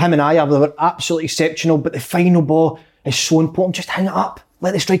 Him and they were absolutely exceptional, but the final ball is so important. Just hang it up.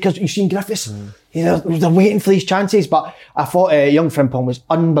 Let the strikers, you've seen Griffiths, they're waiting for these chances. But I thought young Frimpong was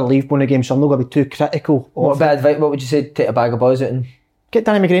unbelievable in the game, so I'm not going to be too critical. What would you say? Take a bag of boys out and Get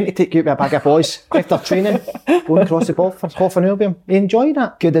Danny McGrain to take you with a bag of boys after training, going across the ball for half an hour with him. You enjoy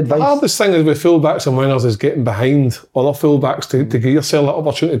that? Good advice. The hardest thing is with fullbacks and wingers is getting behind other fullbacks to give yourself that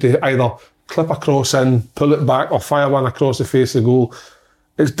opportunity to either clip a cross in, pull it back, or fire one across the face of the goal.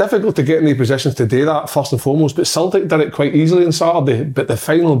 It's difficult to get in the positions to do that first and foremost, but Celtic did it quite easily on Saturday. But the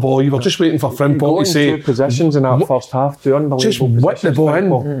final ball, you were just waiting for Frimpong to say, two positions in that first half, two unbelievable just whip the positions, ball in.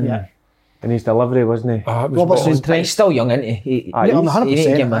 Frimpong. Yeah. And his delivery, wasn't he? Robertson, he's still young, isn't he? Aye, I'm he's-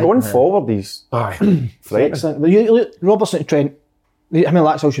 100%. Going forward, he's Aye. frightening. Excellent. But you look, Robertson and Trent, I mean,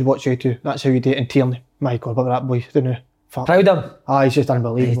 that's how you should watch you too. That's how you do it in Tierney. My God, what that boy, didn't you? Proud of him. Ah, he's just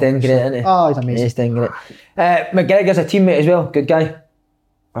unbelievable. He's doing great, isn't he? Oh, he's amazing. He's doing great. McGregor's a teammate as well. Good guy.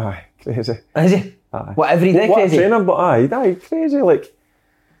 Aye, crazy. Is he? Aye. What, every day What a crazy? trainer, but aye, crazy. Like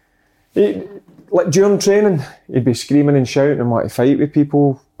during training, he'd be screaming and shouting and want to fight with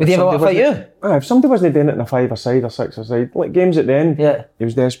people. Would he ever want to fight you? Aye, if somebody wasn't doing it in a 5-a-side or 6-a-side, like games at the end, Yeah. he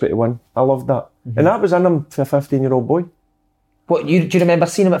was desperate to win. I loved that. And that was in him for a 15-year-old boy. What, do you remember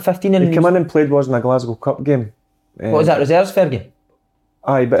seeing him at 15? He came in and played in a Glasgow Cup game. What was that, reserves, Fergie?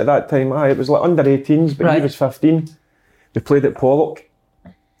 Aye, but at that time, it was like under 18s, but he Right. was 15. We played at Pollock,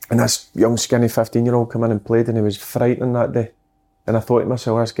 and this young skinny 15-year-old came in and played, and he was frightening that day. And I thought to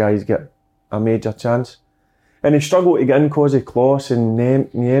myself, this guy's got a major chance. And he struggled to get in because of Kloss and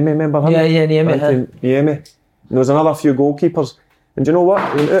Niemi, remember him? Yeah, Niemi, Niemi. And there was another few goalkeepers. And do you know what?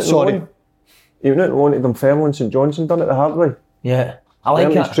 He went out Sorry. on loan to Dunfermline, St Johnstone, done it the hard way. Yeah. I like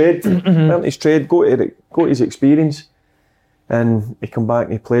learn his trade, learn his trade, got his experience, and he come back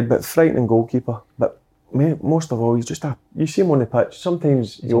and he played. But frightening goalkeeper. But most of all, he's just you see him on the pitch.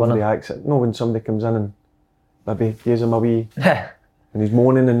 Sometimes he overreacts. When somebody comes in and maybe gives him a wee, and he's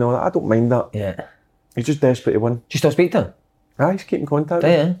moaning and all that. I don't mind that. Yeah. He's just desperate to win. Do you still speak to him? Aye, he's keeping contact.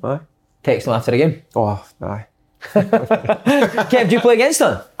 Yeah. Aye. Text him after the game. Oh, aye. Kev, do you play against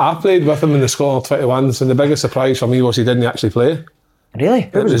him? I played with him in the Scotland 21s, and the biggest surprise for me was he didn't actually play. Really?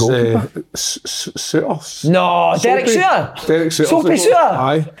 Who was Suter. No, Derek Suter. Derek Suter. Soapy Suter.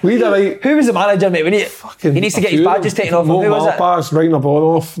 Aye. Who was the manager, mate? He needs to get his badges taken off him. Who was it? Malpass, Rainer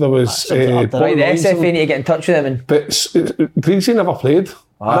Bonhoff. There was Right, the SFA need to get in touch with him. But Griggsy never played.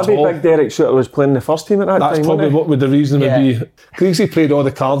 Maybe Big Derek Suter was playing the first team at that time. That's probably what the reason would be. Griggsy played all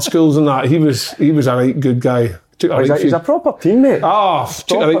the card schools and that. He was a right good guy. He's a proper teammate.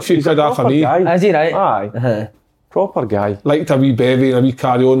 Took a right few quid off of me. Is he right? Aye. Proper guy. Liked a wee bevy and a wee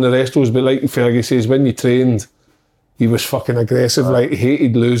carry on the rest was, but like Fergie says, when you trained, he was fucking aggressive, he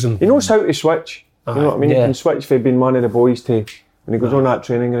hated losing. He knows how to switch. You know what I mean? He can switch from being one of the boys to when he goes on that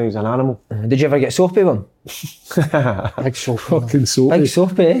training ground, he's an animal. Did you ever get Soapy with him? Big Soapy. Fucking Soapy. Big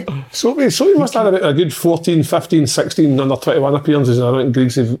Soapy, eh? Soapy must have had about a good 14, 15, 16 under 21 appearances, and I think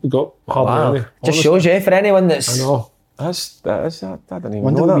Griggsy got hardly any. Just shows you, for anyone that's... I know. I didn't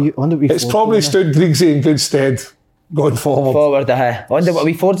even know that. It's probably stood Griggsy in good stead going forward. I wonder what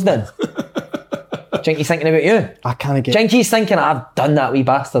wee Ford's done. Jinky's thinking about you. I can't get... Jinky's thinking, I've done that wee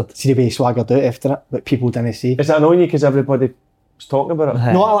bastard. See the way he swaggered out after it, but people didn't see. Is that annoying you because everybody was talking about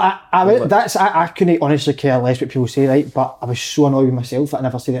it? No, I couldn't honestly care less what people say, right? But I was so annoyed with myself that I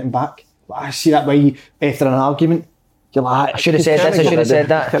never said anything back. But I see that way after an argument. You're like, I should have said this, I should have said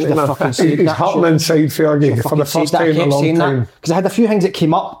that. Should have fucking said He's that. hurting inside Fergie for the first time in a long time. Because I had a few things that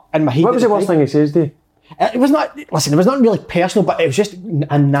came up in my head. What was the worst thing he says to you? It was not really personal, but it was just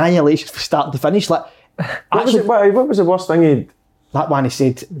annihilation from start to finish. Like, what was the worst thing he... That one he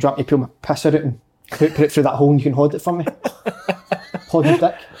said, do you want me to pull my piss out and put it through that hole and you can hold it for me? Hold my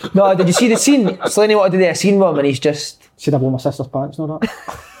dick. No, did you see the scene? Slaney wanted to do a scene with him and he's just... Said I wore my sister's pants and all that.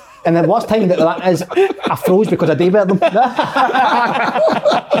 And the worst time that is, I froze because I daybed them.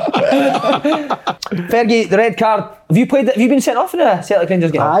 Fergie, the red card. Have you been sent off in a Celtic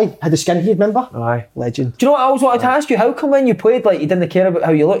Rangers game? Aye, had the skin here, remember? Aye. Legend. Do you know what I always wanted to ask you? How come when you played, like, you didn't care about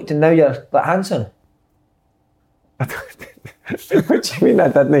how you looked and now you're like Hanson? What do you mean I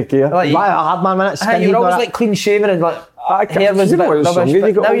didn't care? Like, a hard man minute, skin you were always that. like clean shaven and like hair was a bit rubbish,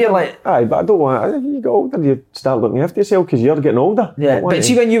 but now you're like... Aye, but I don't want... You get older, you start looking after yourself because you're getting older. Yeah, but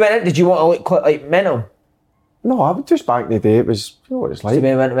see when you went in, did you want to look like mental? No, I was just back in the day, it was... You know what it's like.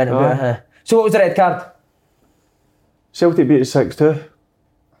 So what was the red card? Celtic beat us 6-2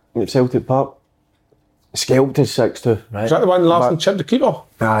 at Celtic Park. Scalped us 6-2. Right. Is that the one Larson chipped the keeper?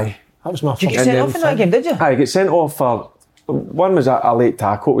 Aye. That was my Did you get sent off in that game, did you? Aye, I get sent off for... One was a late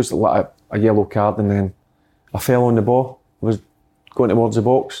tackle, it was like a yellow card, and then I fell on the ball. I was going towards the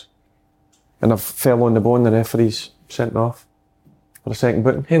box and I fell on the ball and the referees sent me off for a second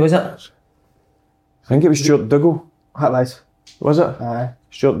booting. Who was it? I think it was Stuart Dougal. That was. Was it? Aye.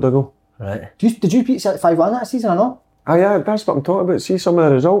 Stuart Dougal. Right. Did you beat Celtic 5-1 that season or not? Ah, yeah, that's what I'm talking about. See some of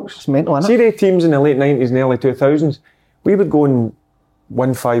the results. It's mental, isn't See the teams in the late 90s and early 2000s, we would go and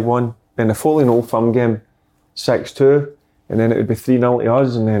win 5-1, then the following Old Firm game 6-2, and then it would be 3-0 to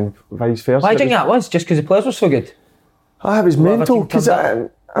us, and then vice versa. Why do you think that was? Just because the players were so good? It was mental, because I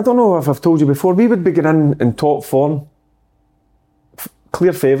don't know if I've told you before, we would be getting in top form.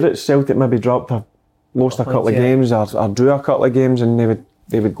 Clear favourites, Celtic maybe lost a couple of games or drew a couple of games, and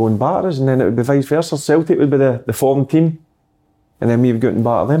they would go and batter us, and then it would be vice versa. Celtic would be the form team, and then we would go out and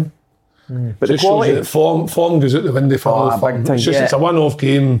batter them. But the quality... Form goes out the window for all fun. It's just it's a one-off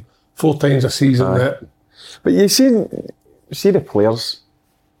game, 4 times a season. But you see the players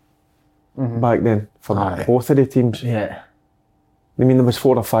back then for both of the teams. Yeah. I mean, there was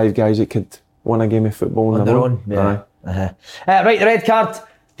 4 or 5 guys that could win a game of football on their own. Yeah. Right, the red card.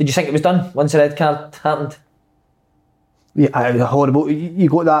 Did you think it was done once the red card happened? Yeah, it was horrible. You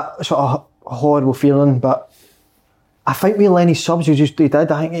got that sort of horrible feeling, but I think with Lenny's subs, he did.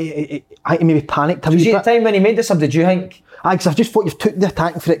 I think he maybe panicked. Did you see the time when he made the sub? Did you think? Because I just thought you've took the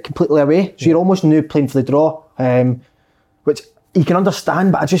attack for it completely away, so you're almost new playing for the draw, which you can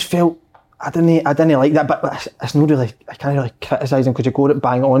understand. But I just felt I didn't like that. But it's not really. I can't really criticise them because you got it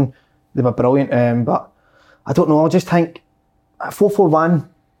bang on. They were brilliant, but I don't know. I just think 4-4-1,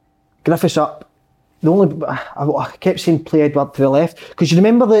 Griffiths up. The only I kept saying play Edward to the left because you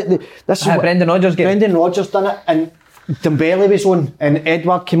remember this is Brendan Rodgers game. Brendan Rodgers done it and Dembele was on and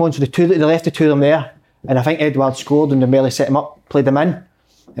Edward came on, so they left the two of them there, and I think Edward scored and Dembele set him up played them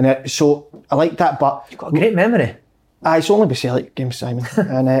in. So I like that, but... You've got a great memory. It's only by Celtic games, Simon.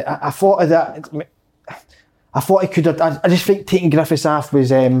 And I thought of that... I thought he could have... I just think taking Griffiths off was...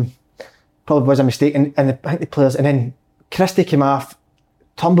 probably was a mistake. And I think the players... And then Christie came off.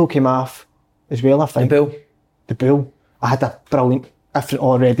 Turnbull came off as well, I think. The Bull. I had a brilliant different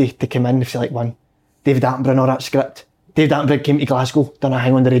already to come in if Celtic won. David Attenborough and all that script. David Attenborough came to Glasgow, done a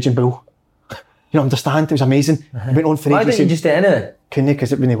hang on the Raging Bull. You know, understand? It was amazing. Went on for ages. Why didn't you just do it anyway? Couldn't,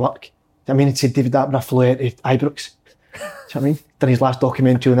 because it wouldn't work. I mean, it said David Attenborough flew out to Ibrox. Do you know what I mean? Done his last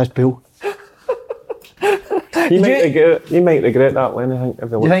documentary on this pool. He might regret that, Lenny. I think.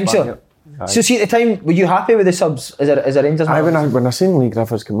 If you think so? So see, at the time, were you happy with the subs as a Rangers man? When I seen Lee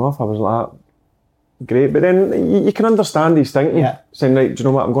Griffiths come off, I was like, great. But then you can understand his thinking, saying, right, do you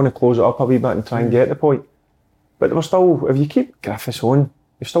know what, I'm going to close it up a wee bit and try and get the point. But we're still, if you keep Griffiths on,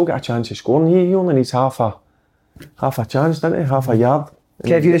 you've still got a chance of scoring. He only needs half a chance, doesn't he? Half a yard.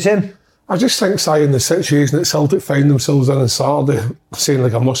 Kev, you the same? I just think, in the situation that Celtic find themselves in on Saturday, saying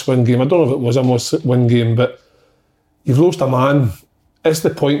like a must-win game. I don't know if it was a must-win game, but you've lost a man. Is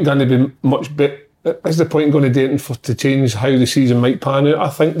the point going to be much bit? Is the point going to do anything to change how the season might pan out? I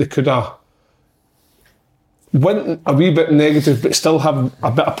think they could have went a wee bit negative, but still have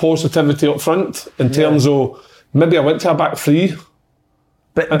a bit of positivity up front in terms of maybe I went to a back three.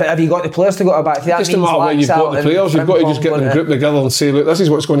 But have you got the players to go to a back three? Just no matter where you've got the players, you've got to just get them grouped together and say, look, this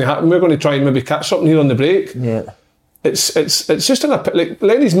is what's going to happen. We're going to try and maybe catch something here on the break. Yeah, it's just like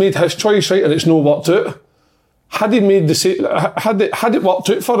Lenny's made his choice, right, and it's no worked out. Had he made had it worked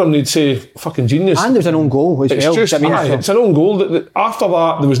out for him, they'd say fucking genius. And there's an own goal as well. It's an own goal. That after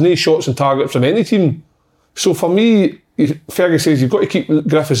that, there was no shots on target from any team. So for me, Fergie says you've got to keep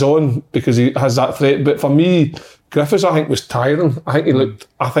Griffiths on because he has that threat. But for me, Griffiths, I think, was tiring. I think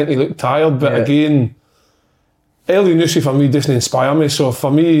he looked tired. But again, Elyounoussi for me doesn't inspire me. So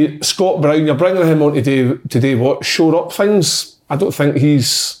for me, Scott Brown, you're bringing him on today. What shore up things? I don't think he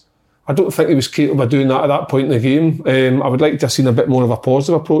was capable of doing that at that point in the game. I would like to have seen a bit more of a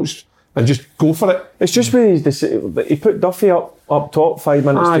positive approach and just go for it. It's just when he put Duffy up top 5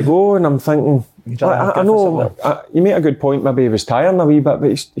 minutes to go, and I'm thinking, I know you make a good point. Maybe he was tiring a wee bit, but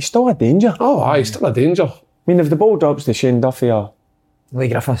he's still a danger. Oh, he's still a danger. I mean, if the ball drops to Shane Duffy or Lee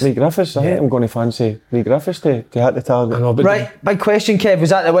Griffiths, I think I'm going to fancy Lee Griffiths to hit the target. Right, big question, Kev.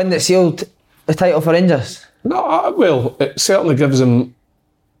 Was that the win that sealed the title for Rangers? No, well, it certainly gives him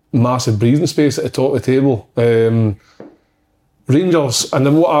massive breathing space at the top of the table. Rangers, and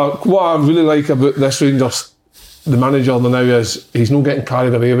then what I really like about this Rangers, the manager now, is he's not getting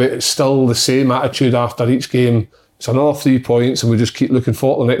carried away with it. It's still the same attitude after each game. It's another 3 points, and we just keep looking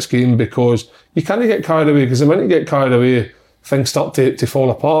forward to the next game, because you can't get carried away, because the minute you get carried away, things start to fall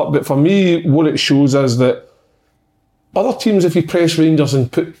apart. But for me, what it shows is that other teams, if you press Rangers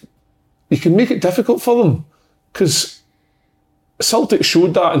and you can make it difficult for them, because Celtic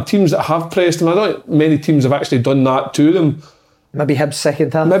showed that, and teams that have pressed them, I don't think many teams have actually done that to them. Maybe Hibs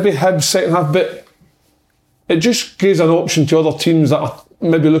second half, but it just gives an option to other teams that are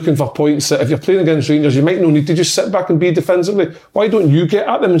maybe looking for points, that if you're playing against Rangers, you might not need to just sit back and be defensively. Why don't you get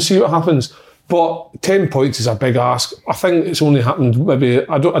at them and see what happens? But 10 points is a big ask. I think it's only happened maybe,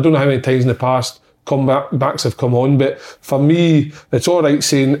 I don't know how many times in the past comebacks have come on, but for me, it's all right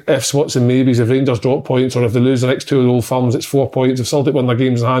saying ifs, whats and maybes. If Rangers drop points, or if they lose the next 2 of the Old Firms, it's 4 points. If Celtic win their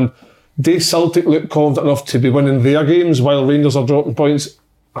games in hand, do Celtic look confident enough to be winning their games while Rangers are dropping points?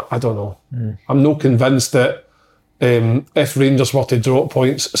 I don't know. I'm not convinced that if Rangers were to drop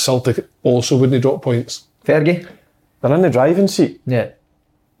points, Celtic also wouldn't drop points. Fergie? They're in the driving seat. Yeah.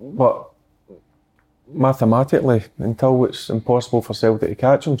 But mathematically, until it's impossible for Celtic to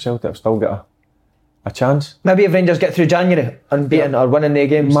catch them, Celtic have still got a chance. Maybe if Rangers get through January unbeaten or winning their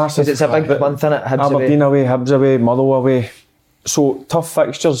games, massive, because it's a big month, innit? Aberdeen away, Hibs away, Motherwell away. So tough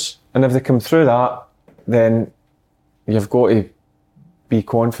fixtures, and if they come through that, then you've got to be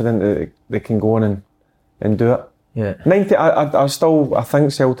confident that they can go on and do it. Yeah. 90. I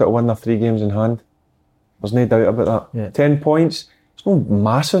think Celtic will win their 3 games in hand. There's no doubt about that. Yeah. 10 points. It's not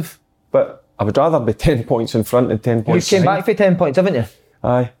massive, but I would rather be 10 points in front than 10 points. You came back for 10 points, haven't you?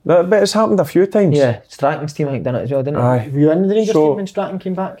 Aye, but it's happened a few times. Yeah, Stratton's team I think done it as well, didn't it? Aye. Were you in the Rangers team when Stratton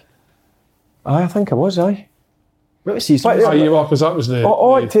came back? Aye, I think I was. Aye. What was season? You were, because that was the.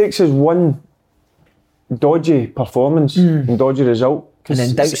 All it takes is one dodgy performance and dodgy result, and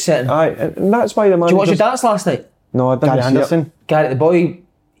then doubt setting. Aye, and that's why the man. Did you watch your darts last night? No, I didn't. Gary Anderson. Gary, the boy,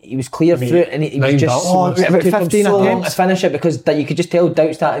 he was clear through it, and he was just about 15 so long attempts to finish it, because that you could just tell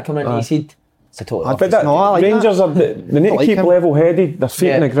doubt started coming into his head. It's a total. But Rangers are they need to keep level-headed. Their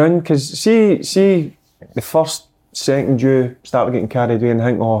feet on the ground, because see the first second you started getting carried away and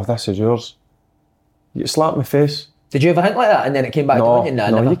think, oh, this is yours, you get slapped in the face. Did you ever think like that and then it came back on you?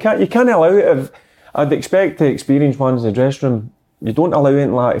 No, you can't allow it. I'd expect the experienced ones in the dressing room, you don't allow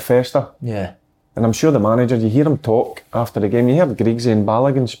anything like that to fester. Yeah. And I'm sure the manager, you hear him talk after the game, you heard Griggsy and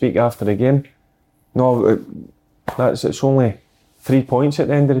Balogun speak after the game. No, it's only 3 points at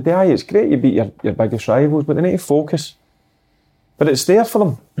the end of the day. Aye, it's great you beat your biggest rivals, but they need to focus. But it's there for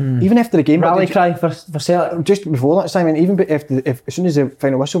them. Even after the game, Rally cry for Celtic. just before that, Simon, even if as soon as the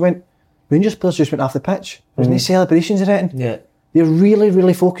final whistle went, Rangers players just went off the pitch. There was no celebrations or anything. Yeah. They're really,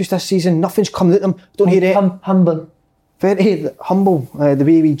 really focused this season. Nothing's coming at them. Don't hear it. Humble. Very humble. The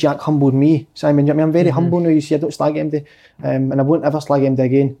way Jack humbled me, Simon. I mean, I'm very humble now. You see, I don't slag MD, and I won't ever slag MD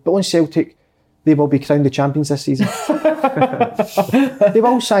again. But on Celtic, they will be crowned the champions this season. They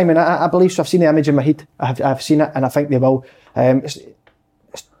will, Simon. I believe so. I've seen the image in my head. I've seen it, and I think they will. It's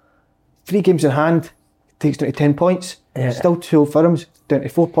 3 games in hand. Takes down to 10 points. Yeah. Still 2 Old Firms down to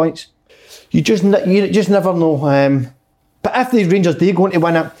 4 points. You just never know. But if the Rangers do go on to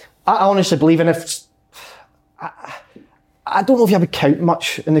win it, I honestly believe, and if I don't know if I would count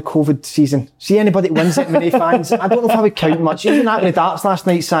much in the COVID season. See anybody that wins it, many fans. I don't know if I would count much. Even that in the darts last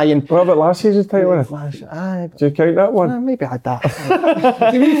night, saying. What about last season's title? Do you count that one? Maybe I had that.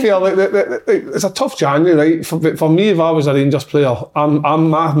 To be fair, it's a tough January, right? For me, if I was a Rangers player,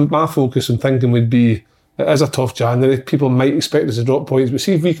 my focus and thinking would be, it is a tough January. People might expect us to drop points, but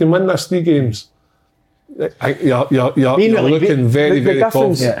see if we can win this 3 games. You're looking very, very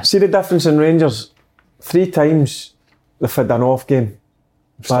confident. Yeah. See the difference in Rangers? 3 times they've had an off game.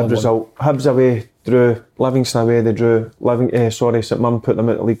 Bad result. Hibs away, drew. Livingston away, they drew. St Mirren put them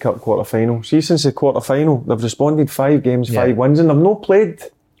at the League Cup quarter final. See, since the quarter final, they've responded 5 games, 5 wins, and they've not played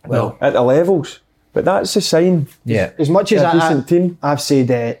well at the levels. But that's a sign. Yeah. As much as a decent team. I've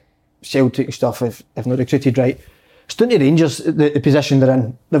said Celtic stuff, if not recruited right, it's down to Rangers, the position they're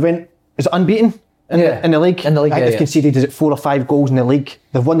in. They went, is it unbeaten? In the league. In the league, they've conceded, is it 4 or 5 goals in the league?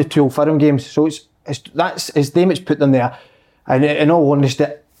 They've won the 2 Old Firm games, so it's them that's put them there. And in all honesty,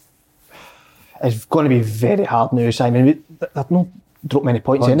 it's going to be very hard now, Simon. They've not dropped many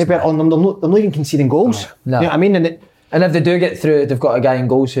points anywhere. They're not even conceding goals. No. You know what I mean? And if they do get through, they've got a guy in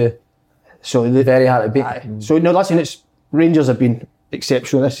goals who they're very hard to beat. So no, listen, Rangers have been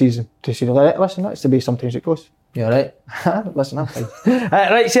exceptional this season. To say, listen, that's the way sometimes it goes. You alright? Listen, I'm fine.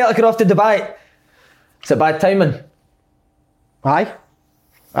 Right, Celtic are off to Dubai. It's a bad timing. Aye.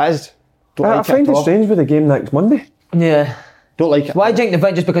 I find it strange with the game next Monday. Yeah. Don't like it. Why do you think they've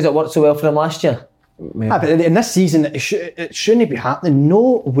won? Just because it worked so well for them last year? But in this season, it shouldn't be happening.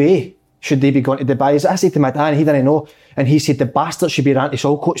 No way should they be going to Dubai. As I said to my dad, and he didn't know, and he said the bastard should be Ranty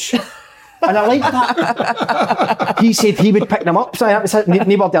Solcoats. And I like that. He said he would pick them up. So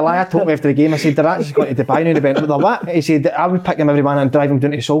nobody lie. I told me after the game, I said, they're actually going to Dubai now. They went, well, what? He said, I would pick them every man and drive them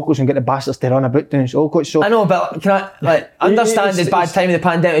down to Solcoats and get the bastards to run about down Solcoats. So I know, but can I understand it's bad time of the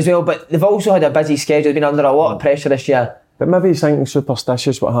pandemic as well, but they've also had a busy schedule. They've been under a lot of pressure this year. But maybe he's thinking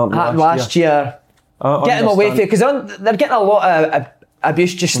superstitious what happened last year. Get them away from it, because they're getting a lot of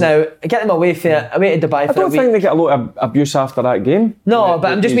abuse just now. Get them away to Dubai for a week. I don't think they get a lot of abuse after that game. No,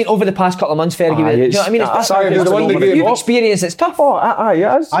 but I'm just mean over the past couple of months, Fergie. You know what I mean? You've experienced it's tough. Oh, aye,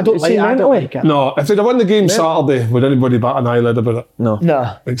 yes. I don't like it. No, if they'd have won the game Saturday, would anybody bat an eyelid about it?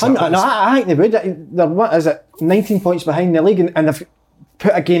 No. Exactly. I think they would. They're, what is it, 19 points behind the league, and they've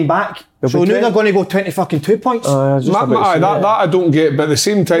put a game back. So now they're going to go 22 points. That I don't get, but at the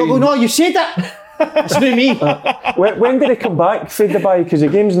same time... No, you said that. It's not me. When do they come back for Dubai? Because the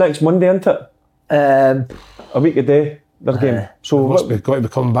game's next Monday, isn't it? A week a day, their game. So they've got to be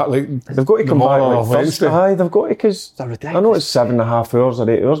coming back they've got to come back like Thursday. Aye, they've got to, because I know it's 7.5 hours or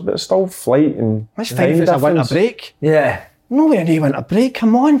 8 hours, but it's still flight and That's fine if it's a winter break. Yeah. No way any winter break,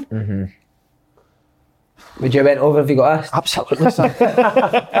 come on. Mm-hmm. Would you have went over if you got asked? Absolutely, sir.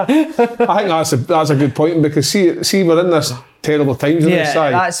 I think that's a good point, because see we're in this terrible times on this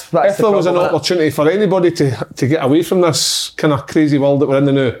side. If there was an opportunity for anybody to get away from this kind of crazy world that we're in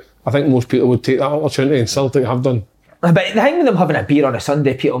now, I think most people would take that opportunity, and Celtic have done. But the thing with them having a beer on a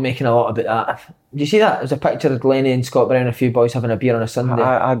Sunday, people making a lot about that. Did you see that? There's a picture of Lenny and Scott Brown and a few boys having a beer on a Sunday.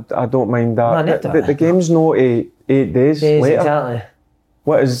 I don't mind that. No, the game's not 8 days later. Exactly.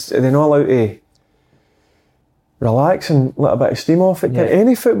 What is, are they not allowed to relax and let a bit of steam off it?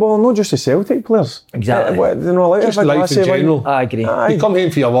 Any footballer, not just the Celtic players. Exactly. They're not allowed just to have life in general. I agree. You come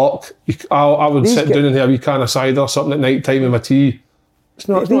home for your walk, I would sit down and have a wee can of cider or something at night time with my tea. It's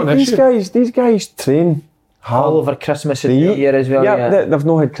not an issue. These guys train hard. All over Christmas and New Year as well. Yeah. They've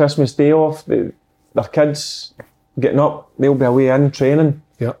not had Christmas Day off. Their kids getting up, they'll be away in training.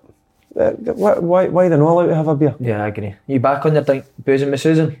 Yeah. Why they're not allowed to have a beer? Yeah, I agree. You back on your drink, boozing with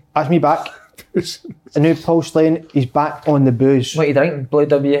Susan? That's me back. The new Paul Slane, he's back on the booze. What are you drinking? Blue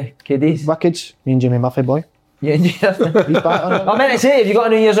WKDs? Wickeds, me and Jimmy Murphy boy. Yeah, He's back on it. I meant to say, have you got a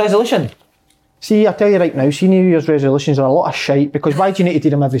New Year's resolution? See, I tell you right now, New Year's resolutions are a lot of shite, because why do you need to do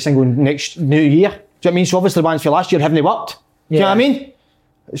them every single next New Year? Do you know what I mean? So obviously the ones for last year haven't worked. Do you know what I mean?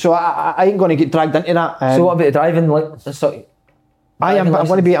 So I ain't going to get dragged into that. So what about the driving? I'm going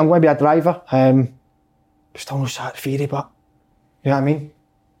to be a driver. Still no sat theory, but you know what I mean.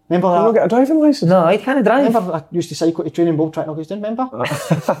 Remember that? You not get a driving licence? No, I can't drive. Remember I used to cycle to training both track Augustin, remember? But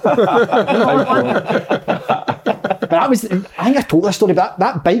that was, I think I told this story, but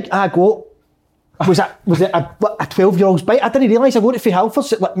that bike I got was it a 12-year-old's bike. I didn't realise I got it for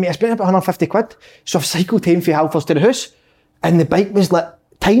Halfords. I spent about 150 quid. So I've cycled home from Halfords to the house, and the bike was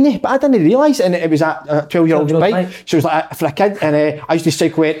tiny, but I didn't realise, and it was a 12-year-old's bike. So it was for a kid, and I used to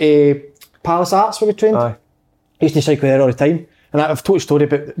cycle out to Palace Arts where we trained. I used to cycle there all the time. And I've told a story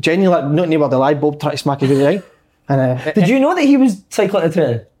about genuinely not near the live Bob tried to smack his way right. Did you know that he was cycling to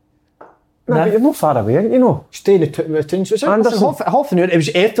training? No, but you're not far away, you know. Stay in the town. So it's half an hour. It was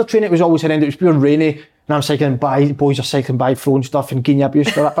after training, it was always horrendous. It was pure rainy, and I'm cycling by, boys are cycling by, throwing stuff and giving you abuse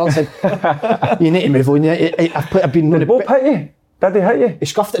for that. But I said, you need to move on. I've been... Did Bob hit you? Did he hit you? He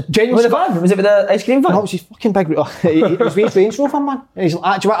scuffed it. Genuinely. Was it with the ice cream van? No, it was his fucking big... It was with his Range Rover, man. And he's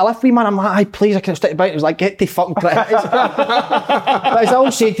like, do you want to lift me, man? I'm like, aye, please, I can't stick about. He was like, get the fucking credit. But as I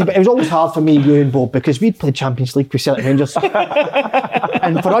always say to you, it was always hard for me, you and Bob, because we'd played Champions League with Celtic Rangers.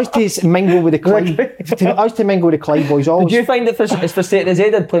 And for us to mingle with the Clyde boys always... Did you find it it's frustrating as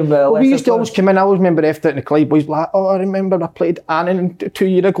they did playing well? We used to always come in, I always remember after it, and the Clyde boys were like, oh, I remember I played Annan 2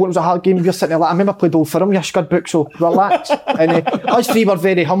 years ago, it was a hard game, you're sitting there like, I remember I played Old Firm, you scud book, so relax. And us three were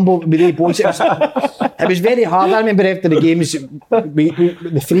very humble with the boys. It was very hard. I remember after the games,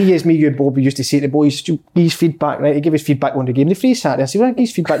 the 3 years me, you and Bob, we used to say to the boys, give us feedback, right? He gave us feedback on the game. The 3 Saturday, I said, well, give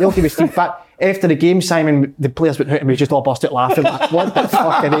us feedback. They'll give us feedback. After the game, Simon, the players went out and we just all burst out laughing. Like, what the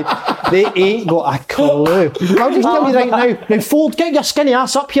fuck are they? They ain't got a clue. I'll just tell you right now. Now, Ford, get your skinny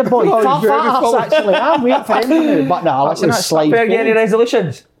ass up here, boy. Fat ass, actually. I'm waiting for him. But nah, listen, that's slide. Fair get any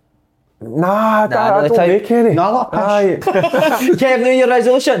resolutions? Nah, I don't make any. Nah, not a pish. Kev, New Year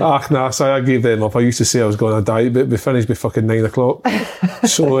resolution? Nah, so I gave them up. I used to say I was going to diet, but we finished by fucking 9 o'clock.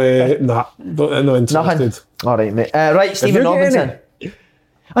 So, nah, not interested. Nothing. Alright, mate. Right, Stephen Robinson.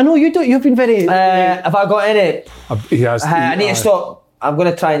 I know you do. You've been very... have I got any? He has. I need to stop. I'm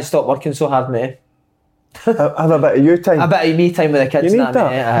going to try and stop working so hard, mate. Have a bit of you time. A bit of me time with the kids. You need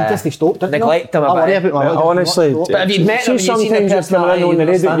that. Mate. Disney stopped, didn't you? Neglect them a bit. I worry about my honestly. But have you met them? Sometimes you're coming in on the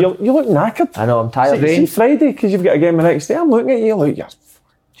radio, you look knackered. I know, I'm tired. See Friday, because you've got a game the next day, I'm looking at you like you're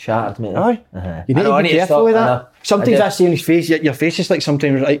shattered, mate. Aye. You need to be careful with that. Sometimes I see on his face, your face is like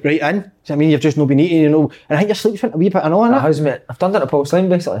sometimes right in. So I mean, you've just not been eating, you know. And I think your sleep's went a wee bit on it. How's mate? I've done that to Paul Slane,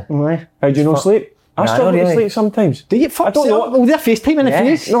 basically. Aye. How do you not sleep? I struggle to sleep sometimes. Do you? I don't know. Well, they're FaceTime in the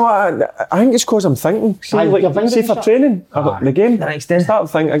face. No, I think it's because I'm thinking. See for training, the game. The next day. I start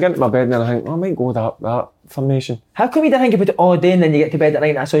thinking, I get into my bed and then I think, I might go that formation. How come you don't think about it all day and then you get to bed at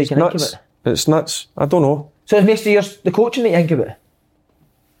night? That's all you can think about. It's nuts. I don't know. So it's mostly the coaching that you think about.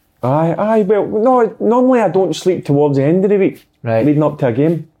 Aye. Well, no. Normally I don't sleep towards the end of the week, right, leading up to a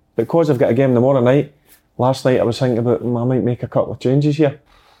game. Because I've got a game tomorrow night. Last night I was thinking about, I might make a couple of changes here.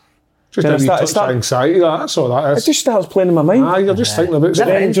 Just a wee touch of anxiety, that's all that is. It just starts playing in my mind. Aye, you're just thinking about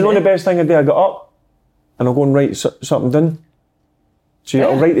it. Do you know the best thing I do? I get up and I'll go and write something down. So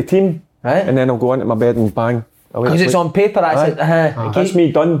I'll write the team, and then I'll go into my bed and bang. Because it's on paper, that's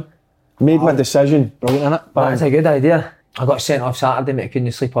me done. Made my decision. Brilliant, innit? That's a good idea. I got sent off Saturday, mate.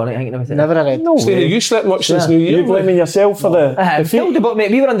 Couldn't sleep on it, thinking about it. Never had it. No way. You slept much since New Year. You're blaming yourself for the field. But mate,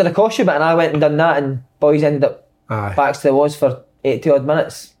 we were under the caution bit and I went and done that and boys ended up backs to the walls for 80 odd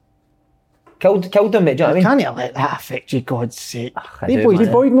minutes. Killed them, mate, do you know what I mean? Can't let that affect you, God's sake. The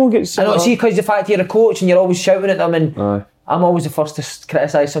boy no gets... I know, see, because the fact you're a coach and you're always shouting at them and I'm always the first to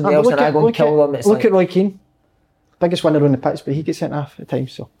criticise somebody else and I go and kill them. Look at Roy Keane. Biggest winner on the pitch, but he gets sent off at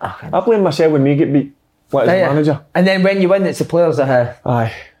times, so... I blame myself when we get beat. What is the manager? And then when you win, it's the players that...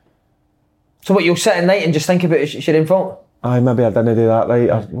 Aye. So what, you'll sit at night and just think about it's your own fault? Aye, maybe I didn't do that right.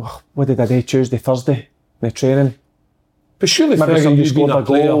 What did I do? Tuesday, Thursday, in the training? But surely maybe somebody scored a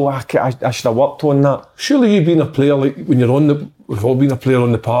goal. I should have worked on that. Surely you being a player, like when you're we've all been a player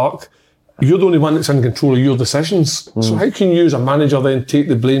on the park, you're the only one that's in control of your decisions. So how can you as a manager then take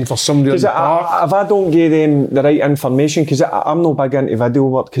the blame for somebody on the park? If I don't give them the right information, because I'm not big into video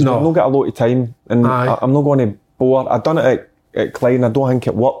work, because I've not got a lot of time and I'm not going to bore. I've done it at Clyde and I don't think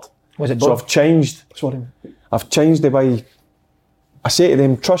it worked. Was it so I've changed the way I say to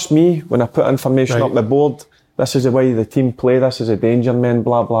them, trust me when I put information up the board. This is the way the team play. This is a danger men.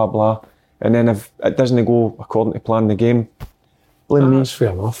 Blah blah blah. And then if it doesn't go according to plan the game, blame me. That's fair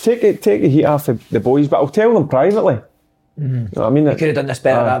enough. Take the heat off the boys, but I'll tell them privately. You know what I mean? You could have done this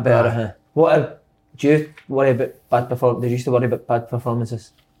better, that better. Do you worry about bad performances? Did you used to worry about bad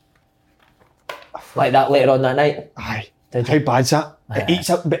performances? Like that later on that night? Aye. How bad's that?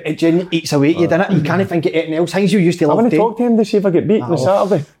 It eats away at you, doesn't it? You can't think of anything else. Things you used to love. I want to talk to him to see if I get beat on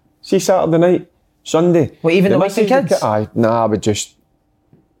Saturday. See Saturday night, Sunday. Well, even the wife and kids? Aye, I would just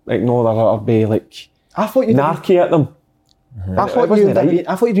ignore that or be like I thought you'd narky at them. I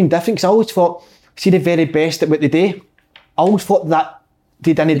thought you'd been different because I always thought, see the very best at what they do. I always thought that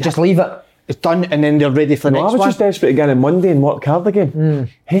they didn't just leave it. It's done and then they're ready for the next one. I was one. just desperate to get in Monday and work hard again.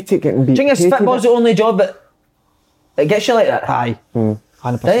 Hate it getting beat. Do you think football's the only job that gets you like that? Aye. 100%.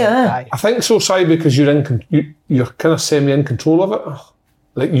 Yeah. I think so, Si, because you're kind of semi in control of it.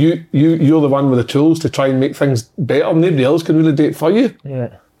 Like you're the one with the tools to try and make things better. Nobody else can really do it for you.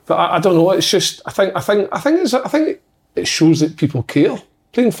 Yeah. But I don't know. It's just I think it shows that people care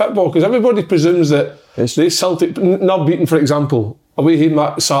playing football because everybody presumes that they Celtic not beaten, for example, away home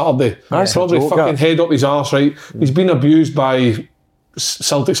that Saturday. Probably fucking head up his arse, right? He's been abused by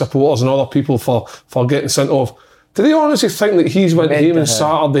Celtic supporters and other people for getting sent off. Do they honestly think that he's went home on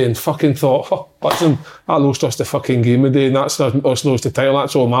Saturday and fucking thought, listen, I lost us the fucking game today and that's us lost the title,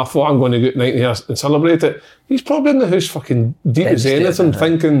 that's all my fault, I'm going to go tonight here and celebrate it. He's probably in the house fucking deep as anything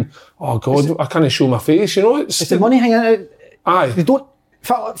thinking, oh God, I can't show my face, you know? It's the money hanging out. Aye. They don't,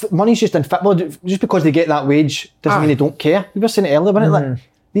 money's just in football, just because they get that wage doesn't mean they don't care. We were saying it earlier, wasn't it? Like,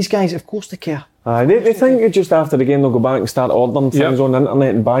 these guys, of course they care. They think that just after the game they'll go back and start ordering things on the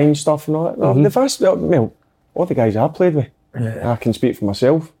internet and buying stuff and all that. The vast, all the guys I played with, I can speak for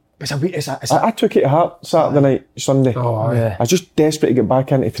myself. I took it to heart Saturday night, Sunday. I was just desperate to get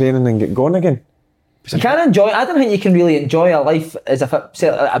back into training and get going again. You can't enjoy. I don't think you can really enjoy a life as a big.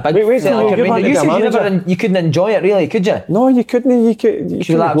 You couldn't enjoy it really, could you? No, you couldn't. You couldn't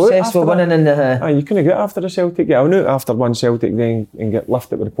like obsessed with winning in the. You couldn't go after a Celtic game. I went out after one Celtic game and get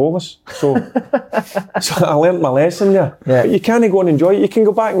lifted with the Povus. So I learnt my lesson there. Yeah. But you can't go and enjoy it. You can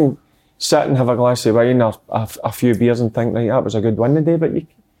go back and sit and have a glass of wine or a few beers and think, right, that was a good win today. But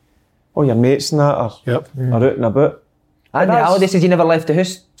all your mates and that are out and about. And the holiday says you never left the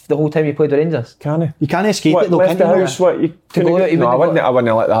house the whole time you played with Rangers. You can't escape it though. Left the house? What? I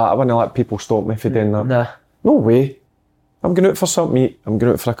wouldn't let that. I wouldn't let people stop me for doing that. Nah. No way. I'm going out for something to eat. I'm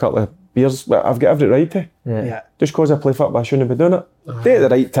going out for a couple of beers. But I've got every right to. Yeah. Just because I play football, I shouldn't be doing it. Do it at the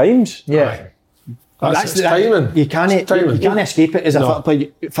right times. Yeah. That's timing. You can't escape it as a football player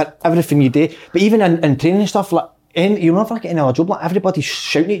for everything you do. But even in training stuff, like you never get in another job, like everybody's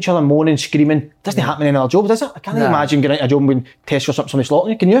shouting at each other, moaning, screaming. Doesn't happen in another job, does it? I can't imagine getting into a job when Tesco or something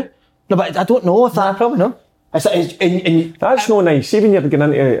slaughtering you, can you? No, but I don't know if that. Probably no. That's no nice. See when you're getting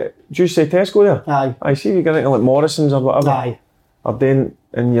into, do you say Tesco there? Aye. I see you get into like Morrison's or whatever. Aye. Or then,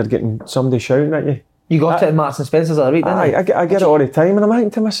 and you're getting somebody shouting at you. You got it at Marks and Spencer's the other week, didn't you? I get it all the time and I'm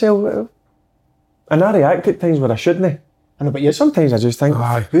thinking to myself, and I react at times where I shouldn't. I know, but sometimes I just think,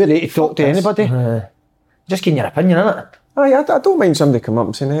 who are they to talk to anybody? Just getting your opinion, innit? I don't mind somebody come up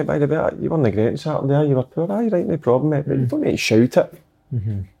and saying, hey, by the way, you weren't great on Saturday, you were poor, right, no problem, mate, but you don't need to shout it.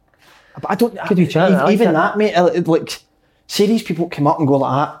 But I don't, could be chatting, even that, mate, like, say these people come up and go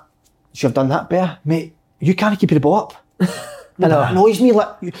like that, so you've done that better, mate, you can't keep the ball up. I know. That annoys me, like,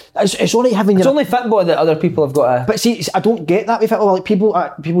 it's alright having It's only football that other people have got to... But see, I don't get that with football,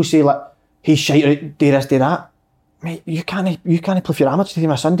 like, people say, like, he's shite, do this, do that. Mate, you can't play for your amateur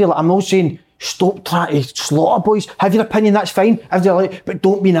team on Sunday. Like, I'm not saying stop trying to slaughter boys. Have your opinion, that's fine. But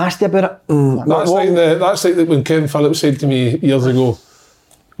don't be nasty about it. That's like when Kevin Phillips said to me years ago,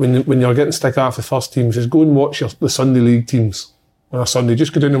 when you're getting stick off the first team, he says, go and watch the Sunday league teams on a Sunday.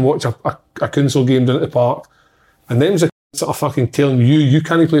 Just go down and watch a council game down at the park. And them sort of fucking telling you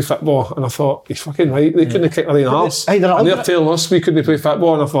can't play football. And I thought, he's fucking right. They couldn't have kicked their arse. And they're telling us we couldn't play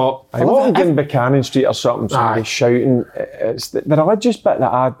football. And I thought, I wasn't in Buchanan Street or something, somebody shouting. It's the religious bit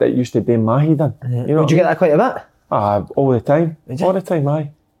that used to do my head in. You know, would you get that quite a bit? All the time. All the time,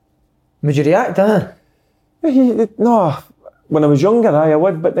 aye. Would you react, No, when I was younger, I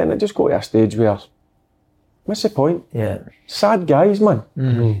would, but then it just got to a stage where, what's the point? Yeah. Sad guys, man.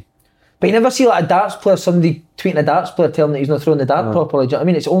 Mm-hmm. But you never see like a darts player, somebody tweeting a darts player telling that he's not throwing the dart properly. Do you know what I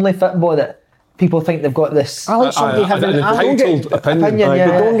mean? It's only football that people think they've got this. I like somebody having an entitled opinion. But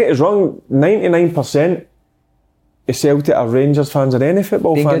don't get us wrong, 99% of Celtic or Rangers fans or any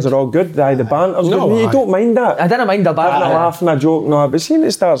football fans are all good. The banter's good. You don't mind that. I didn't mind the banter. A laugh and a joke, but seeing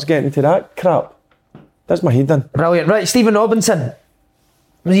it starts getting to that crap, that's my head in. Brilliant. Right, Stephen Robinson.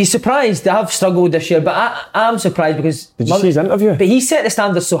 Was he surprised? They have struggled this year, but I'm surprised because... Did you see his interview? But he set the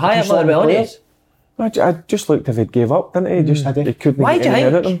standards so high at Motherwell, didn't he? I just looked if he'd gave up, didn't he? He couldn't Why do you get any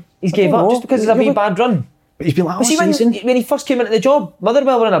out of think them. he's gave up? Just because it's a wee bad run? But he's been like, But see, when he first came into the job,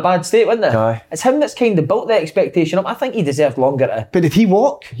 Motherwell were in a bad state, weren't they? Aye. It's him that's kind of built the expectation up. I think he deserved longer to... But did he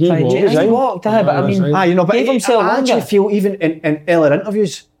walk? He walked, but I mean... But gave himself I actually longer. feel even in earlier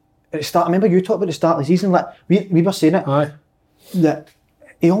interviews at the start, I remember you talked about the start of the season, like we were saying it, Aye. that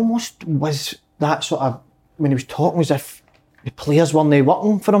he almost was that sort of, when he was talking, as if the players weren't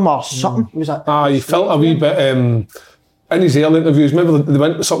working for him or something. It was like, You felt a wee bit in his early interviews. Remember they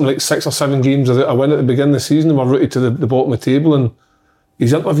went to something like 6 or 7 games I went at the beginning of the season and were rooted to the bottom of the table, and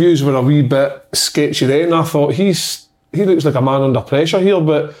his interviews were a wee bit sketchy then, and I thought he looks like a man under pressure here,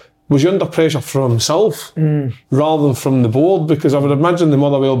 but was he under pressure from himself rather than from the board? Because I would imagine the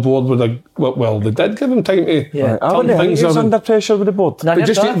Motherwell board would have, well, they did give him time to I wouldn't think he was under pressure with the board. No,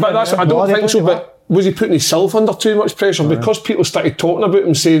 but that's I don't think so. But was he putting himself under too much pressure? Because people started talking about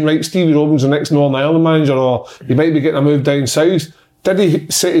him, saying, right, Stevie Robin's the next Northern Ireland manager, or he might be getting a move down south. Did he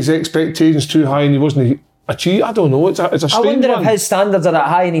set his expectations too high and he wasn't achieved? I don't know. It's a strange I wonder one. if his standards are that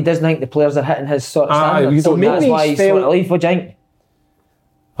high and he doesn't think the players are hitting his sort of standards. you don't know. That's why he's wanting to leave. What do you think?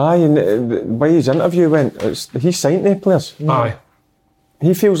 Aye, and the way his interview went, he signed the players. Aye.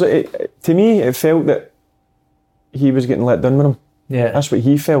 He feels that, to me, it felt that he was getting let down with them. Yeah. That's what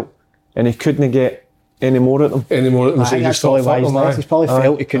he felt. And he couldn't get any more at them. I think that's probably why he's probably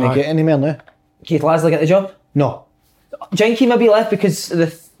felt he couldn't get any more now. Keith Lasley get the job? No. Do you think he maybe left because of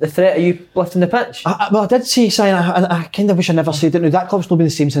the threat of you lifting the pitch? Well, I did say something, I kind of wish I never said it. Now, that club's not been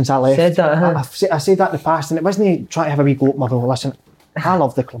the same since I left. Said that, huh? I said that in the past, and it wasn't trying to have a wee go at Motherwell. Listen, I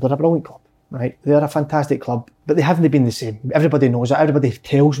love the club. They're a brilliant club, right? They're a fantastic club, but they haven't been the same. Everybody knows that. Everybody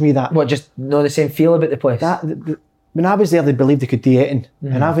tells me that. What, just know the same feel about the place? When I was there, they believed they could do anything,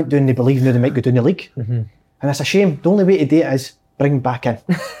 and I went down, they believe now they might go down the league. And it's a shame. The only way to do it is bring them back in.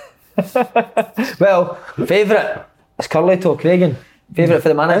 Well, favourite is Curly Toe, Craigan. Favourite for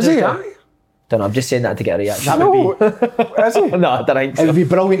the manager? Is he? Don't know, I'm just saying that to get a reaction. That would be... Is he? No, I don't think It would so. be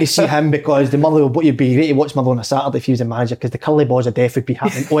brilliant to see him, because the Motherwell, what you'd be great to watch Motherwell on a Saturday if he was the manager, because the curly balls of death would be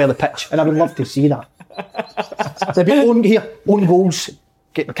happening all over the pitch, and I would love to see that. There'd be own goals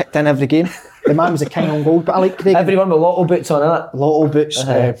getting kicked in every game. The man was a king on goals, but I like Craig. Everyone with lotto boots on, innit? Lotto boots,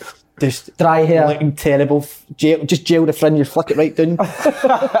 just Dry hair. looking terrible. Just gel the fringe, you flick it right down.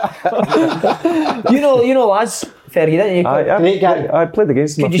 You know Laz Fergie, didn't you? Great guy. I played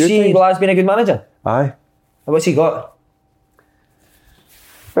against him Could a you few see times. Laz being a good manager? Aye. What's he got?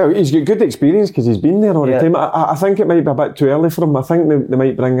 Well, he's got good experience because he's been there all the Yeah. time. I think it might be a bit too early for him. I think they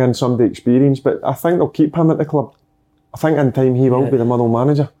might bring in somebody experienced, but I think they'll keep him at the club. I think in time he will be the Motherwell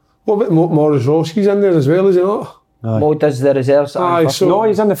manager. What about Morris Ross? He's in there as well, is he not? Mo does the reserves. Aye, so No,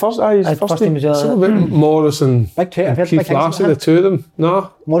 he's in the first. Aye, he's the first team. team as well. So about Morris and Big Terry, I've heard Keith big things Lassie, about the two of them. No?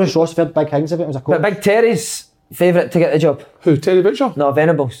 Morris Ross, I've heard big things about him as a coach. But Big Terry's favourite to get the job? Who? Terry Butcher? No,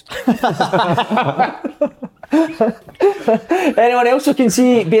 Venables. Anyone else who can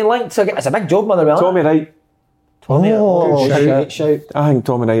see being linked? So it's a big job, Motherwell. Tommy Wright. Oh, Good great shout. I think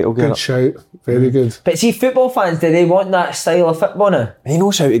Tommy Wright will get Good it. shout. Very good. But see, football fans, do they want that style of football now? He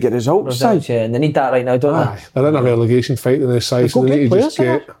knows how to get results. Results, yeah, and they need that right now, don't Aye. They're in a relegation fight in this side, so they need to just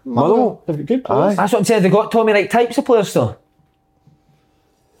get... Motherwell. They've got good Aye. players. they? That's what I'm saying. They've got Tommy Wright types of players though.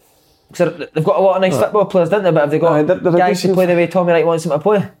 So they've got a lot of nice football players, don't they? But have they got Aye, they're a guys who decent- play the way Tommy Wright wants them to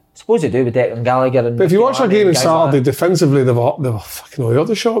play? I suppose they do with Declan Gallagher. And But if you watch a game on guys Saturday, like that. defensively, they were fucking all over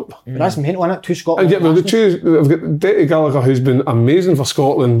the shop. That's mental, isn't it? Two And Scotland. yet, we've got Declan Gallagher, who's been amazing for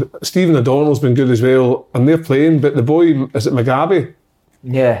Scotland. Stephen O'Donnell's been good as well, and they're playing. But the boy, is it Mugabe?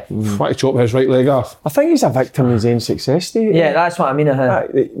 Yeah, Try to chop his right leg off. I think he's a victim of his own success. Steve. yeah, that's what I mean. I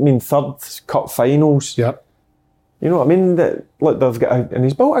mean, third cup finals. Yeah. You know what I mean? Look, they've got and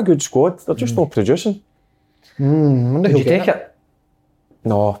he's built a good squad. They're just not producing. Wonder Would who'll you get take it. it?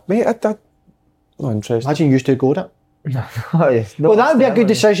 No, mate, I'm not interested. Imagine you used to go to it. Oh, yeah. Well, that would be a good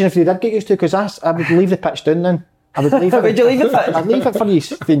decision if they did get used to, because I would leave the pitch down then. I would leave it. Would you leave the pitch? I'd leave it for you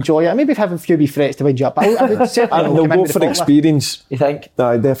to enjoy it. Maybe have a few wee threats to wind you up. But I would certainly They'll come in go with for the ball. experience. You think?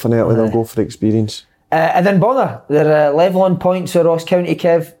 Aye, definitely they'll go for experience. And then Bother, they're level on points with Ross County,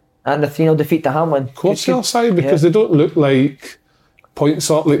 Kev, and the 3-0 defeat to Hamlin. Course their side, because they don't look like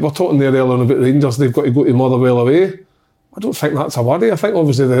points up. Like we're talking there earlier on about Rangers, they've got to go to Motherwell away. I don't think that's a worry. I think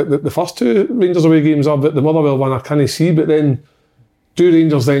obviously the first two Rangers away games are, but the Motherwell one I can't see. But then, do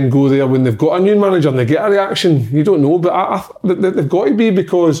Rangers then go there when they've got a new manager and they get a reaction? You don't know, but they've got to be,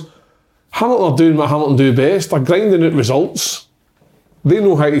 because Hamilton are doing what Hamilton do best. They're grinding out results. They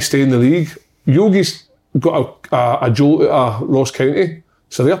know how to stay in the league. Yogi's got a jolt out of Ross County.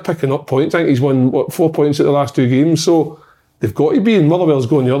 So they're picking up points. I think he's won, 4 points at the last 2 games. So they've got to be, and Motherwell's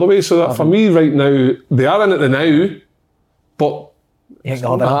going the other way. So that for me right now, they are in it now, but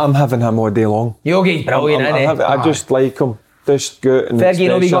I'm having him all day long. Yogi's brilliant, isn't he? I just like him. Just go and Fergie, you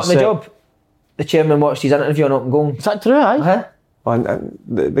know, he got the express job. The chairman watched his interview on Open Goal. Is that true, aye? Uh-huh. And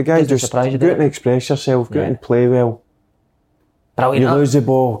the guy Doesn't just surprise go you, out does and express yourself, go out and play well. Brilliant. You lose the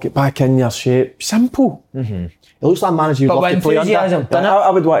ball, get back in your shape. Simple. It looks like a manager you'd But love with to play under. enthusiasm. I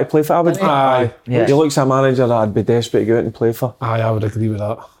would want to play for. Aye. Yeah. He looks a manager that I'd be desperate to go out and play for. I would agree with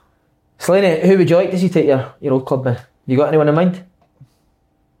that. Slaney, who would you like to see take your old club in? You got anyone in mind?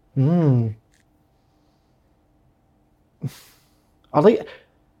 I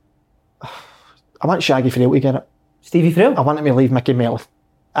want Shaggy Frail to get it. Stevie Frail? I want him to leave Mickey Mellon.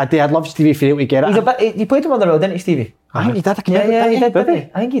 I'd love Stevie Frail to get it. He's a bit. He played with Motherwell, didn't he, Stevie? I think he did. He did, didn't he?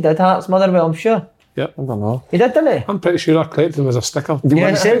 I think he did. Hearts, Motherwell, I'm sure. I don't know. He did, didn't he? I'm pretty sure I collected him as a sticker. Do you Yeah,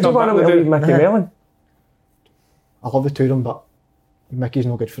 want he said to want him to leave Mickey Mellon? I love the two of them, but Mickey's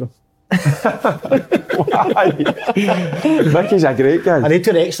no good for him. Mickey's a great guy. Are they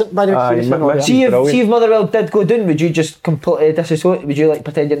two excellent, by the way? Aye, seriously, no, Mickey- See brilliant. if Motherwell did go down, would you just completely disassociate? Would you like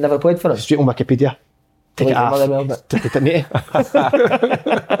pretend you'd never played for us? Straight on Wikipedia. Take it off. Motherwell, but Take it in it.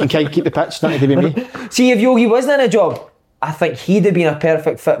 And can't keep the pitch, not to be me. see if Yogi wasn't in a job, I think he'd have been a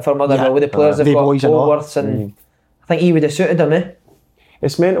perfect fit for Motherwell Yeah. with the players they've They got, boys and all. Woolworths, and I think he would have suited them, eh?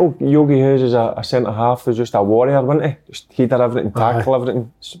 It's mental. Yogi Hughes is a centre half. Was just a warrior, wasn't he? Just he did everything, tackle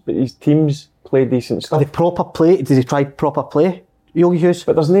everything. But his teams play decent Are stuff. they proper play? Did he try proper play? Yogi Hughes?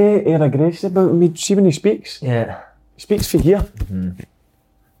 But there's no air of grace about him. See when he speaks, Yeah. he speaks for here.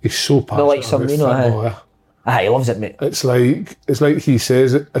 He's so passionate like some, about you know, football, yeah. He loves it, mate. It's like he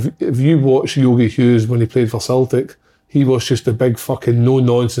says, if you watch Yogi Hughes when he played for Celtic, he was just a big fucking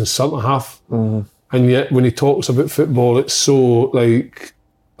no-nonsense centre-half. And yet when he talks about football, it's so like,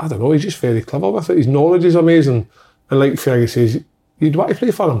 I don't know, he's just very clever with it. His knowledge is amazing. And like Fergie says, you'd want to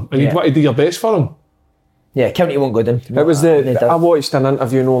play for him and you'd want to do your best for him. Yeah, County won't go down. It was I watched an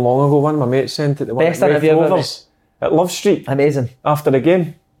interview no long ago. One of my mates sent it. The one Best at Raith interview ever, Rovers at Love Street Amazing. after the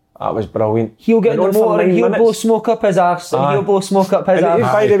game. That was brilliant. He'll get in Went the on for motor and 9 he'll blow minutes. smoke up his arse and Aye. he'll blow smoke up his And arse.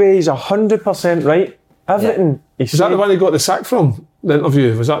 by the way, he's 100% right. Everything he Is that the said. one he got the sack from? The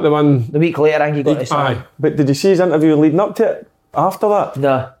interview? Was that the one? The week later, I think he got his Aye. But did you see his interview leading up to it? After that,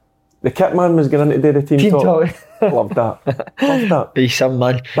 No. the kit man was going in to do the team Team talk. talk. Loved that. Loved that. He's some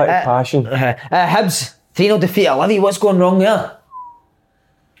man. Bit of passion. Hibs, 3-0 defeat at Livy. What's going wrong there?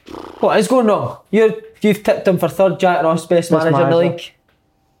 What is going wrong? You've tipped him for third, Jack Ross, best manager in the manager. league.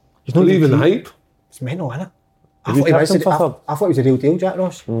 He's not Believe in the even hype. It's mental, isn't it? I Have you thought he was tipped him for third? I thought he was a real deal, Jack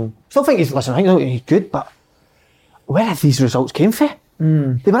Ross. Still think he's he's good, but where have these results came from?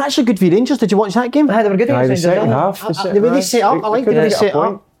 They were actually good for Rangers. Did you watch that game? They were good Aye, the against second Rangers, half. The way they set up, I like the way they set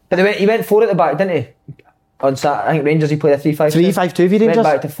up. But he went 4 at the back, didn't he? On Saturday, I think Rangers, he played a 3-5. 3-5-2 for Went Rangers.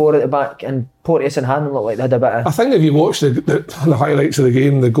 back to 4 at the back, and Porteous and Hannon looked like they had a bit of. I think if you watch the highlights of the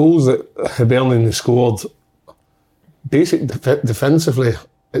game, the goals that Hibernian scored, defensively,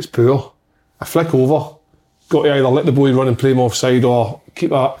 it's poor. A flick over, got to either let the boy run and play him offside or keep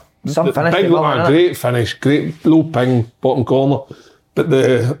that. Some finish big as well, look, innit? great finish, great low ping, bottom corner. But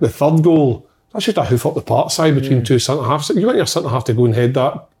the third goal, that's just a hoof up the park side between two centre halves. You want your centre half to go and head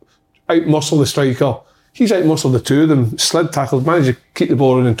that, out muscle the striker. He's out muscled the two of them, slid tackled, managed to keep the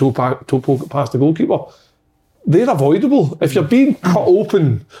ball in and toe poke it past the goalkeeper. They're avoidable. If you're being cut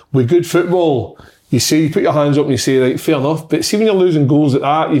open with good football, you put your hands up and you say, right, fair enough. But see when you're losing goals at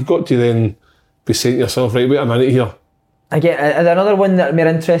that, you've got to then be saying to yourself, right, wait a minute here. Again, another one that we're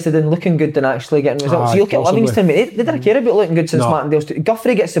interested in looking good than actually getting results. Aye, You look at possibly. Livingston, mate, they didn't care about looking good since No. Martindale's.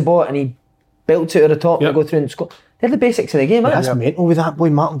 Guthrie gets the ball and he belts it to the top Yep. and go through and score. They're the basics of the game, That's isn't it? mental with that boy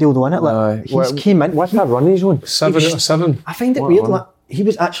Martindale, though, isn't it? Like, he's came in. What's that run he's on? 7 out of 7. I find it weird. Like, he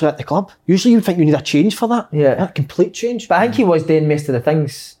was actually at the club. Usually, you'd think you need a change for that. Yeah. A complete change. But I think he was doing most of the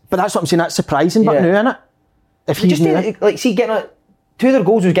things. But that's what I'm saying. That's surprising. But Yeah. now, isn't it? If He he's just new, did, like, see, getting on, 2 of their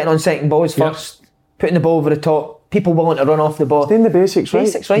goals was getting on second balls Yeah. first, putting the ball over the top, people willing to run off the ball. Doing the basics right.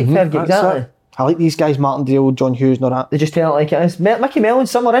 Basics, right, Fergie, That's exactly. it. I like these guys, Martindale, John Hughes, and all that. They just tell it like it is. Mickey Mellon's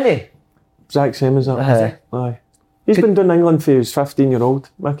somewhere, isn't he? Exact same as that. Aye. Aye. He's been doing England for his 15-year-old,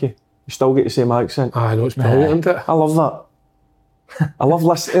 Mickey. You still get the same accent. I know, it's brilliant, isn't it? I love that. I love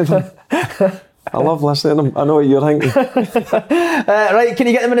listening to him. I love listening to him. I know what you're thinking. Right, can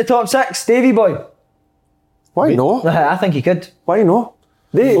you get them in the top 6, Davey boy? Why not? I think he could. Why not?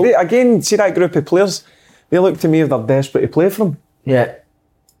 They again, see that group of players, they look to me if they're desperate to play for them. Yeah.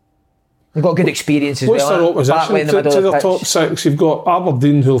 They've got good experience as What's well. their Back way opposition in the to middle of their the top pitch. 6? You've got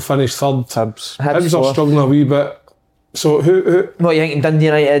Aberdeen, who'll finish third. Tibbs. Hibs Hibs are fourth. struggling a wee bit. So who What you think? Dundee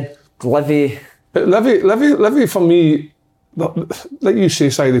United, Livy. Livy for me, like you say,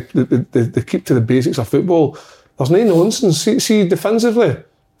 Si, they keep to the basics of football. There's no nonsense. See defensively,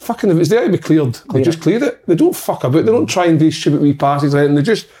 fucking if it's there to be cleared, they just clear it. They don't fuck about. They don't try and do stupid wee passes, right? And they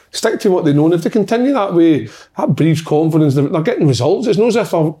just stick to what they know. And if they continue that way, that breeds confidence. They're getting results. It's not as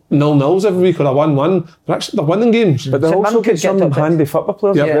if they're 0-0s every week or a 1-1. They're winning games. But they've also got some handy football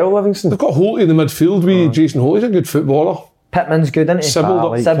players as well, Livingston. They've got Holty in the midfield with Jason Holty's a good footballer. Pittman's good, isn't he?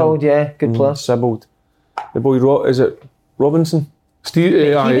 Sibbald, yeah, good player. Sibbald. The boy, is it Robinson? Steve,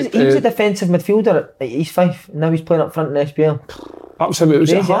 he was a defensive midfielder at East Fife. Now he's playing up front in SPL. Absolutely.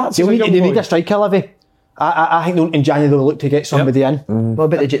 They need a striker, Livy. I think in January they'll look to get somebody in. What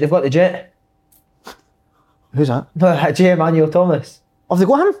about the Jet? They've got the Jet. Who's that? No, J. Emmanuel Thomas. Have they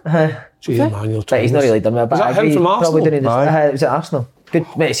got him? J. Emmanuel Thomas. But he's not really done well. But Was that him from Arsenal? Probably didn't. It was at Arsenal. Good.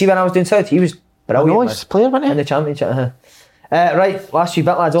 Mate, see when I was doing South, he was brilliant. Nice player, wasn't he? In the Championship. Right, last few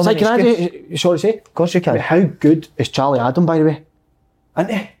bit, lads. Sorry to say? Of course you can. How good is Charlie Adam, by the way?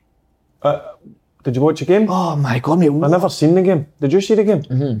 Isn't he? Did you watch the game? Oh my God, mate. I've never seen the game. Did you see the game?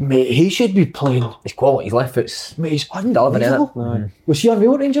 Mate, he should be playing. His quality, his left foot's... Mate, he's Delving in unbelievable. Was he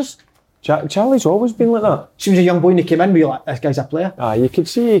unreal at Rangers? Charlie's always been like that. She was a young boy and he came in, we were like, this guy's a player. You could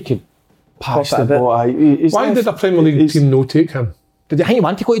see he could pass Pop the it a bit. ball. Why did the Premier League team no take him? Did he think he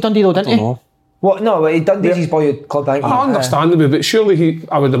wanted to go to Dundee though, didn't he? What? No, but Dundee's his boyhood club, I think. Understandably, but surely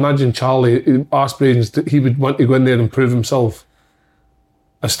I would imagine Charlie, aspirations that he would want to go in there and prove himself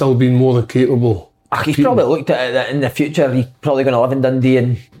as still being more than capable. He's probably looked at it that in the future he's probably going to live in Dundee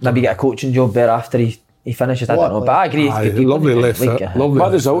and maybe get a coaching job there after he finishes. I don't know, but I agree. Lovely left foot. Lovely.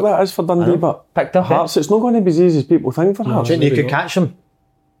 What result that is for Dundee, but picked up Hearts, it's not going to be as easy as people think for Hearts. Do you think they could catch him?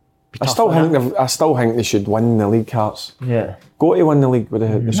 I still think they should win the league, Hearts. Yeah. Go to win the league with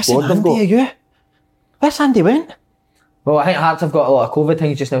the squad they've got. Andy, where's Andy went? Well, I think Hearts have got a lot of COVID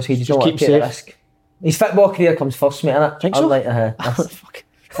things just now, so he just don't want to take the risk. His football career comes first, mate, innit? Think so?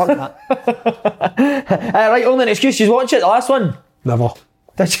 Fuck that. Right, only an excuse. You watch it, the last one? Never.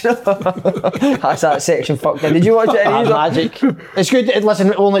 Did you know? That's that section fucked in. Did you watch it? Magic. It's good.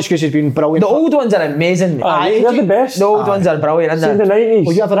 Listen, Only Excuse has been brilliant. The old ones are amazing. They're the best. The old ones are brilliant, In isn't the they? 90s.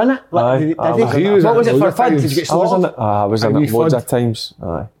 Were you ever in it? What was it for fun? Did you get I was in slaughtered? it. I was in it loads of times.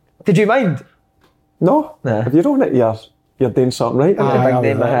 Aye. Did you mind? No. Nah. If you're on it, you're doing something right.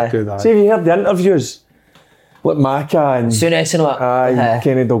 Big See, if you heard the interviews, like Macca and Souness and what?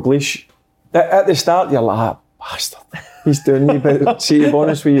 Kenny Dalglish, at the start you're like, bastard, he's doing me, but see, to be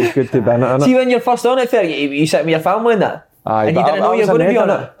honest with you, it's good to be in it, See, when you're first on it, fair, you sit with your family and that? Aye, and you didn't know you were going to be on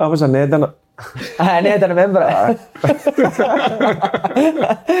it? I was a Ned in it. Ned, I remember it.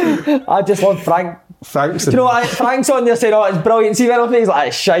 I just love Frank. Thanks. Do you know what? Frank's on there saying, it's brilliant. See, when he's like,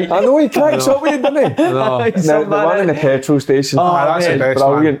 it's shite. I know, he cracks up with it, doesn't he? The one in the petrol station. That's the best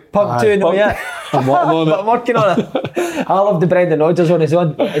brilliant. Pump 2 in the way yet. I'm working on it. I love the Brendan Rodgers on his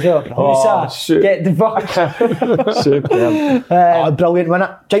own as well. shoot. Get the fuck. Superb. Brilliant, wasn't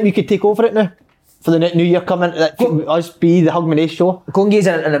it? Do you think we could take over it now? For the new year coming, us be the Hugmanay show. Go and give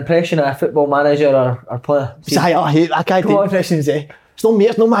an impression of a football manager or player. I hate that guy. What impressions, eh? It's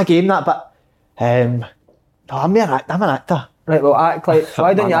not my game, that, but I'm an actor. Right, well, act like.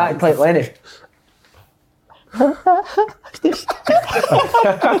 Why don't you act like Lenny? No,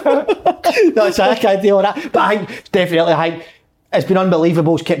 I can't do all that. But I think it's been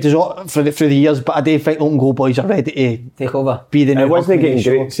unbelievable. It's kept us on through the years, but I do think Open Goal boys are ready to take over. Be the new It wasn't Hugmanay getting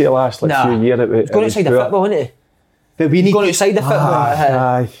show. great, see the last few years. Going outside the football, isn't it? But we need Going outside the football.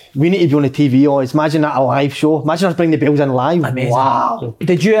 Aye. We need to be on the TV always. Imagine that a live show. Imagine us bringing the Bills in live. Amazing. Wow.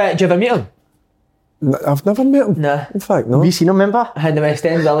 Did you ever meet him? I've never met him. Nah. In fact, no. Have you seen him, remember? I had the West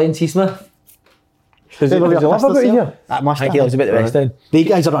End, Allen C. Smith. Does he live about here? That must I think he lives a bit the West End. They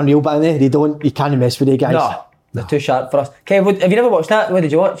guys are unreal, but you can't mess with the guys. No, they're too sharp for us. Kev, have you never watched that? Where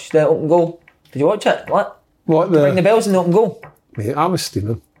did you watch the Open Goal? Did you watch it? What? Ring the bells in the Open Goal. Mate, I was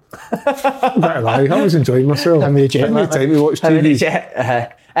steaming. Better lie, I was enjoying myself. How many jet, How many mate? time we watched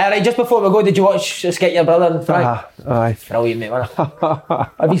TV? Right, just before we go, did you watch Skate Your Brother and Frank? Aye. Brilliant, mate, wasn't it?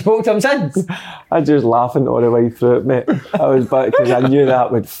 Have you spoken to him since? I just laughing all the way through it, mate. I was back because I knew that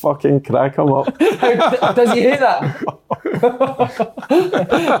would fucking crack him up. Does he hate that?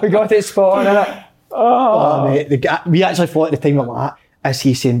 We got it spot on, innit? Oh, mate, we actually thought at the time, like, is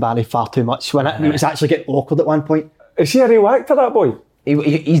he saying Barry far too much? When it was actually getting awkward at one point. Is he a real actor, that boy?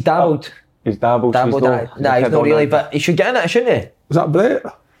 He's dabbled. He's dabbled. Nah, he's not really, but he should get in it, shouldn't he? Was that Brett?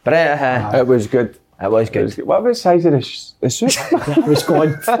 Brett, It was good. It was good. What about the size of the suit? That was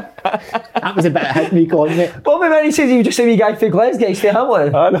gone. That was a bit of hit me gone, mate. What about when he says he was just a wee guy for Glasgow, stay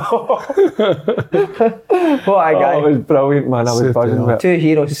Hamilton? I know. What a guy. It was brilliant, man. I was buzzing with it. Two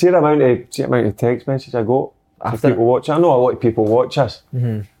heroes. See the amount of text messages I got after people watch. I know a lot of people watch us,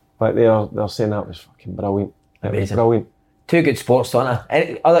 but they're saying that was fucking brilliant. It was brilliant. Two good sports, don't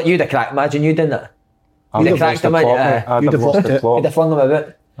I? You'd have cracked. Imagine you doing that. You'd have cracked him, I'd have lost the plot. You'd have flung him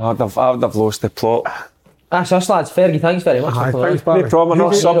about. I'd have lost the plot. That's us, lads. Fergie, thanks very much. Thanks, No Barry. problem.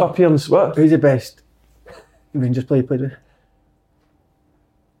 Not sub appearance. What? Who's the best Rangers player you played with?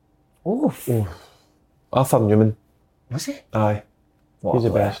 Arthur Newman. Was he? Aye. He's the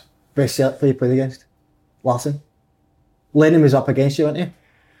best. Best Celtic player you played against? Larson. Lennon was up against you, wasn't he?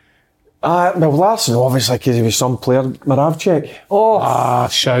 Well, Larson, obviously, because he was some player. Moravcik.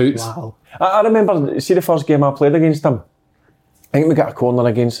 Shout. Wow. I remember, see the first game I played against him? I think we got a corner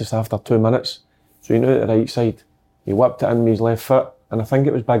against us after 2 minutes. So he knew at the right side. He whipped it in with his left foot. And I think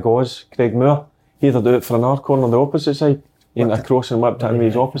it was Big Oz, Craig Moore. He either do it for another corner on the opposite side. He went across and whipped it in with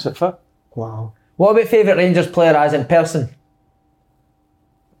his opposite foot. Wow. What about favourite Rangers player as in person?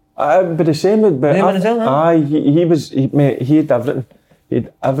 It'd be the same. But Newman as well, huh? aye, he had everything. He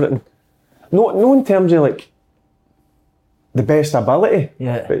had everything. No in terms of like the best ability.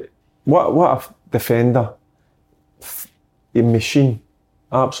 Yeah. But what a defender. A machine.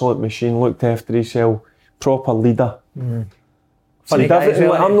 Absolute machine. Looked after himself. Proper leader. Funny guy as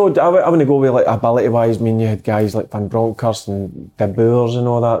well, I wouldn't go with like ability wise. I mean, you had guys like Van Bronckhorst and De Boers and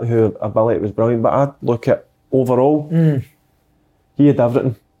all that who ability was brilliant. But I'd look at overall, he had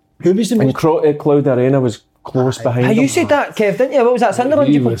everything. Who was the And most... Cloud Arena was close behind him. You said that, Kev, didn't you? What was that, Sunderland?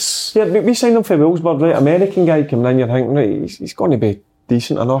 He you played? was. Yeah, we signed him for Willsburg, right? American guy coming in, you're thinking, right, he's going to be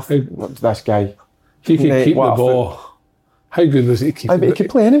decent enough. This guy. He could Mate, keep the what a ball. How good was he keeping But he could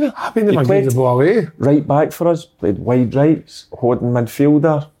play anywhere. I mean, He never gave played the ball away. right back for us, played wide rights, holding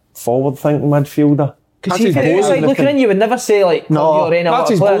midfielder, forward thinking midfielder. Because That's he his it's like boy. looking in, you would never say like Claudio Arena, that's what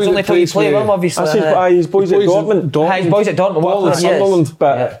a his player. boy It's only that till you plays play for- with him, obviously. That's his boys at Dortmund. His boys at Dortmund. What Born a in player he is. Sunderland,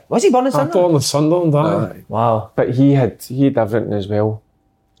 but Yeah. Was he born in Sunderland? born in Sunderland, aye. Wow. But he had everything as well.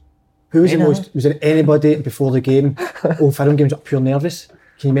 Who was the Hey, most... Was there anybody before the game, Old Firm games, got pure nervous? Can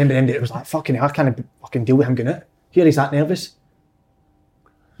you remember them that it was like, fucking hell, I can't fucking deal with him getting it. Here he's that nervous.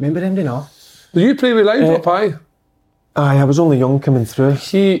 Remember them, do you know? Did you play with Laudrup, aye? Aye, I was only young coming through.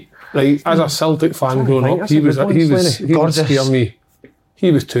 He, like, as a Celtic fan growing think up, that's he a was good one, he Slaney. would scare me.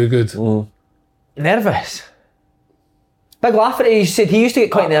 He was too good. Nervous. Big laugh at it. He said he used to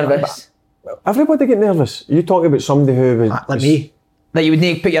get quite nervous. Everybody get nervous. You talking about somebody who was... Like me. That you would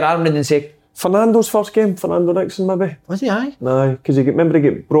need to put your arm in and say, Fernando's first game, Fernando Nixon maybe. Was he, aye? No, because remember he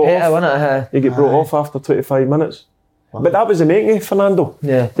get brought yeah, off. wasn't it? He get brought off after 25 minutes. But that was the making of Fernando.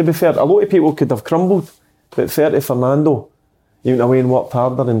 Yeah. To be fair, a lot of people could have crumbled, but fair to Fernando, he went away and worked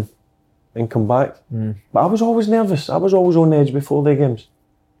harder and come back. But I was always nervous. I was always on edge before the games.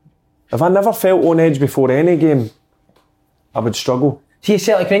 If I never felt on edge before any game, I would struggle. See, a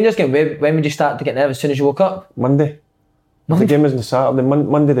Celtic Rangers game, when would you start to get nervous? As soon as you woke up? Monday. If the game was on Saturday,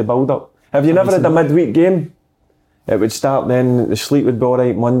 Monday the build up. If you never had a midweek game, it would start then, the sleep would be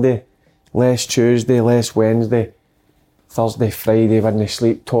alright Monday, less Tuesday, less Wednesday, Thursday, Friday, wouldn't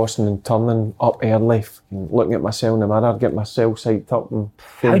sleep, tossing and turning up early, looking at myself in the mirror, get myself psyched up. And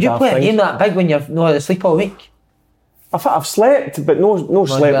How do you play a game that big when you've not had to sleep all week? I've slept, but no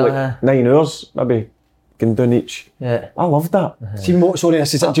slept well, like 9 hours, maybe can do each. Yeah. I loved that. See, sorry,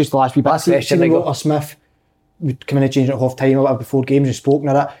 this is just the last wee bit. Last See, question, when Michael. Walter Smith would come in and change at half time or whatever before games and spoke and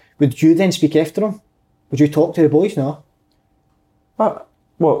all that. Would you then speak after him? Would you talk to the boys? No. Well,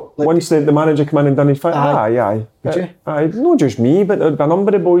 Like- once the manager come in and done his fight, aye. Would you? Aye, not just me, but there'd be a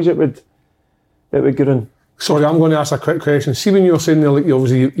number of boys that would go in. Sorry, I'm going to ask a quick question. See, when you were saying there, like, you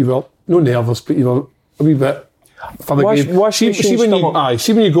obviously you were no nervous, but you were a wee bit for the game.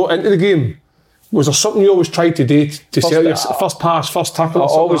 See when you got into the game, was there something you always tried to do to sell your first pass, first tackle? I or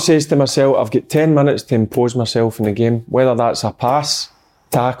something? always says to myself, I've got 10 minutes to impose myself in the game, whether that's a pass,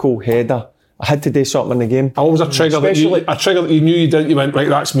 tackle, header. I had to do something in the game. Always a trigger that you knew you didn't. You went right.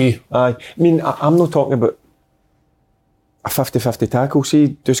 That's me. Aye. I mean, I'm not talking about a 50-50 tackle.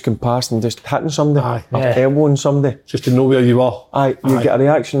 See, just can pass and just hitting somebody, or elbowing somebody. Just to know where you were. Aye, you get a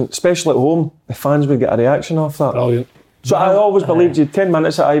reaction, especially at home. The fans would get a reaction off that. Brilliant. So I always believed you had 10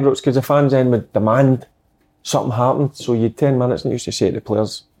 minutes at Ibrox because the fans then would demand something happened. So you had 10 minutes and you used to say to the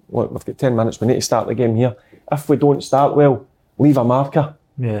players, look, we've got 10 minutes, we need to start the game here. If we don't start well, leave a marker.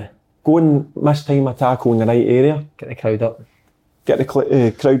 Yeah. Go and mistime a tackle in the right area. Get the crowd up. Get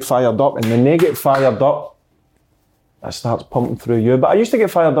the crowd fired up, and when they get fired up, it starts pumping through you. But I used to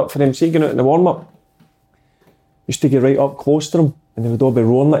get fired up for them, see, going out in the warm-up, used to get right up close to them, and they would all be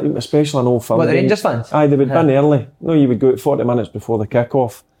roaring at you, especially an old firm. What, the Rangers fans? Aye, they would bin early. No, you would go out 40 minutes before the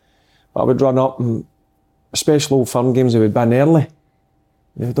kick-off. But I would run up, and especially old firm games, they would bin early.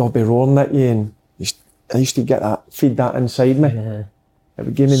 They would all be roaring at you, and I used to feed that inside me. Yeah. It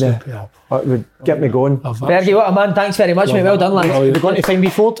would give me it would get me going. Fergie, what a man, thanks very much, mate. Well done, lads. We're going to find me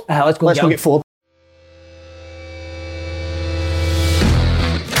Ford. Let's go get Ford.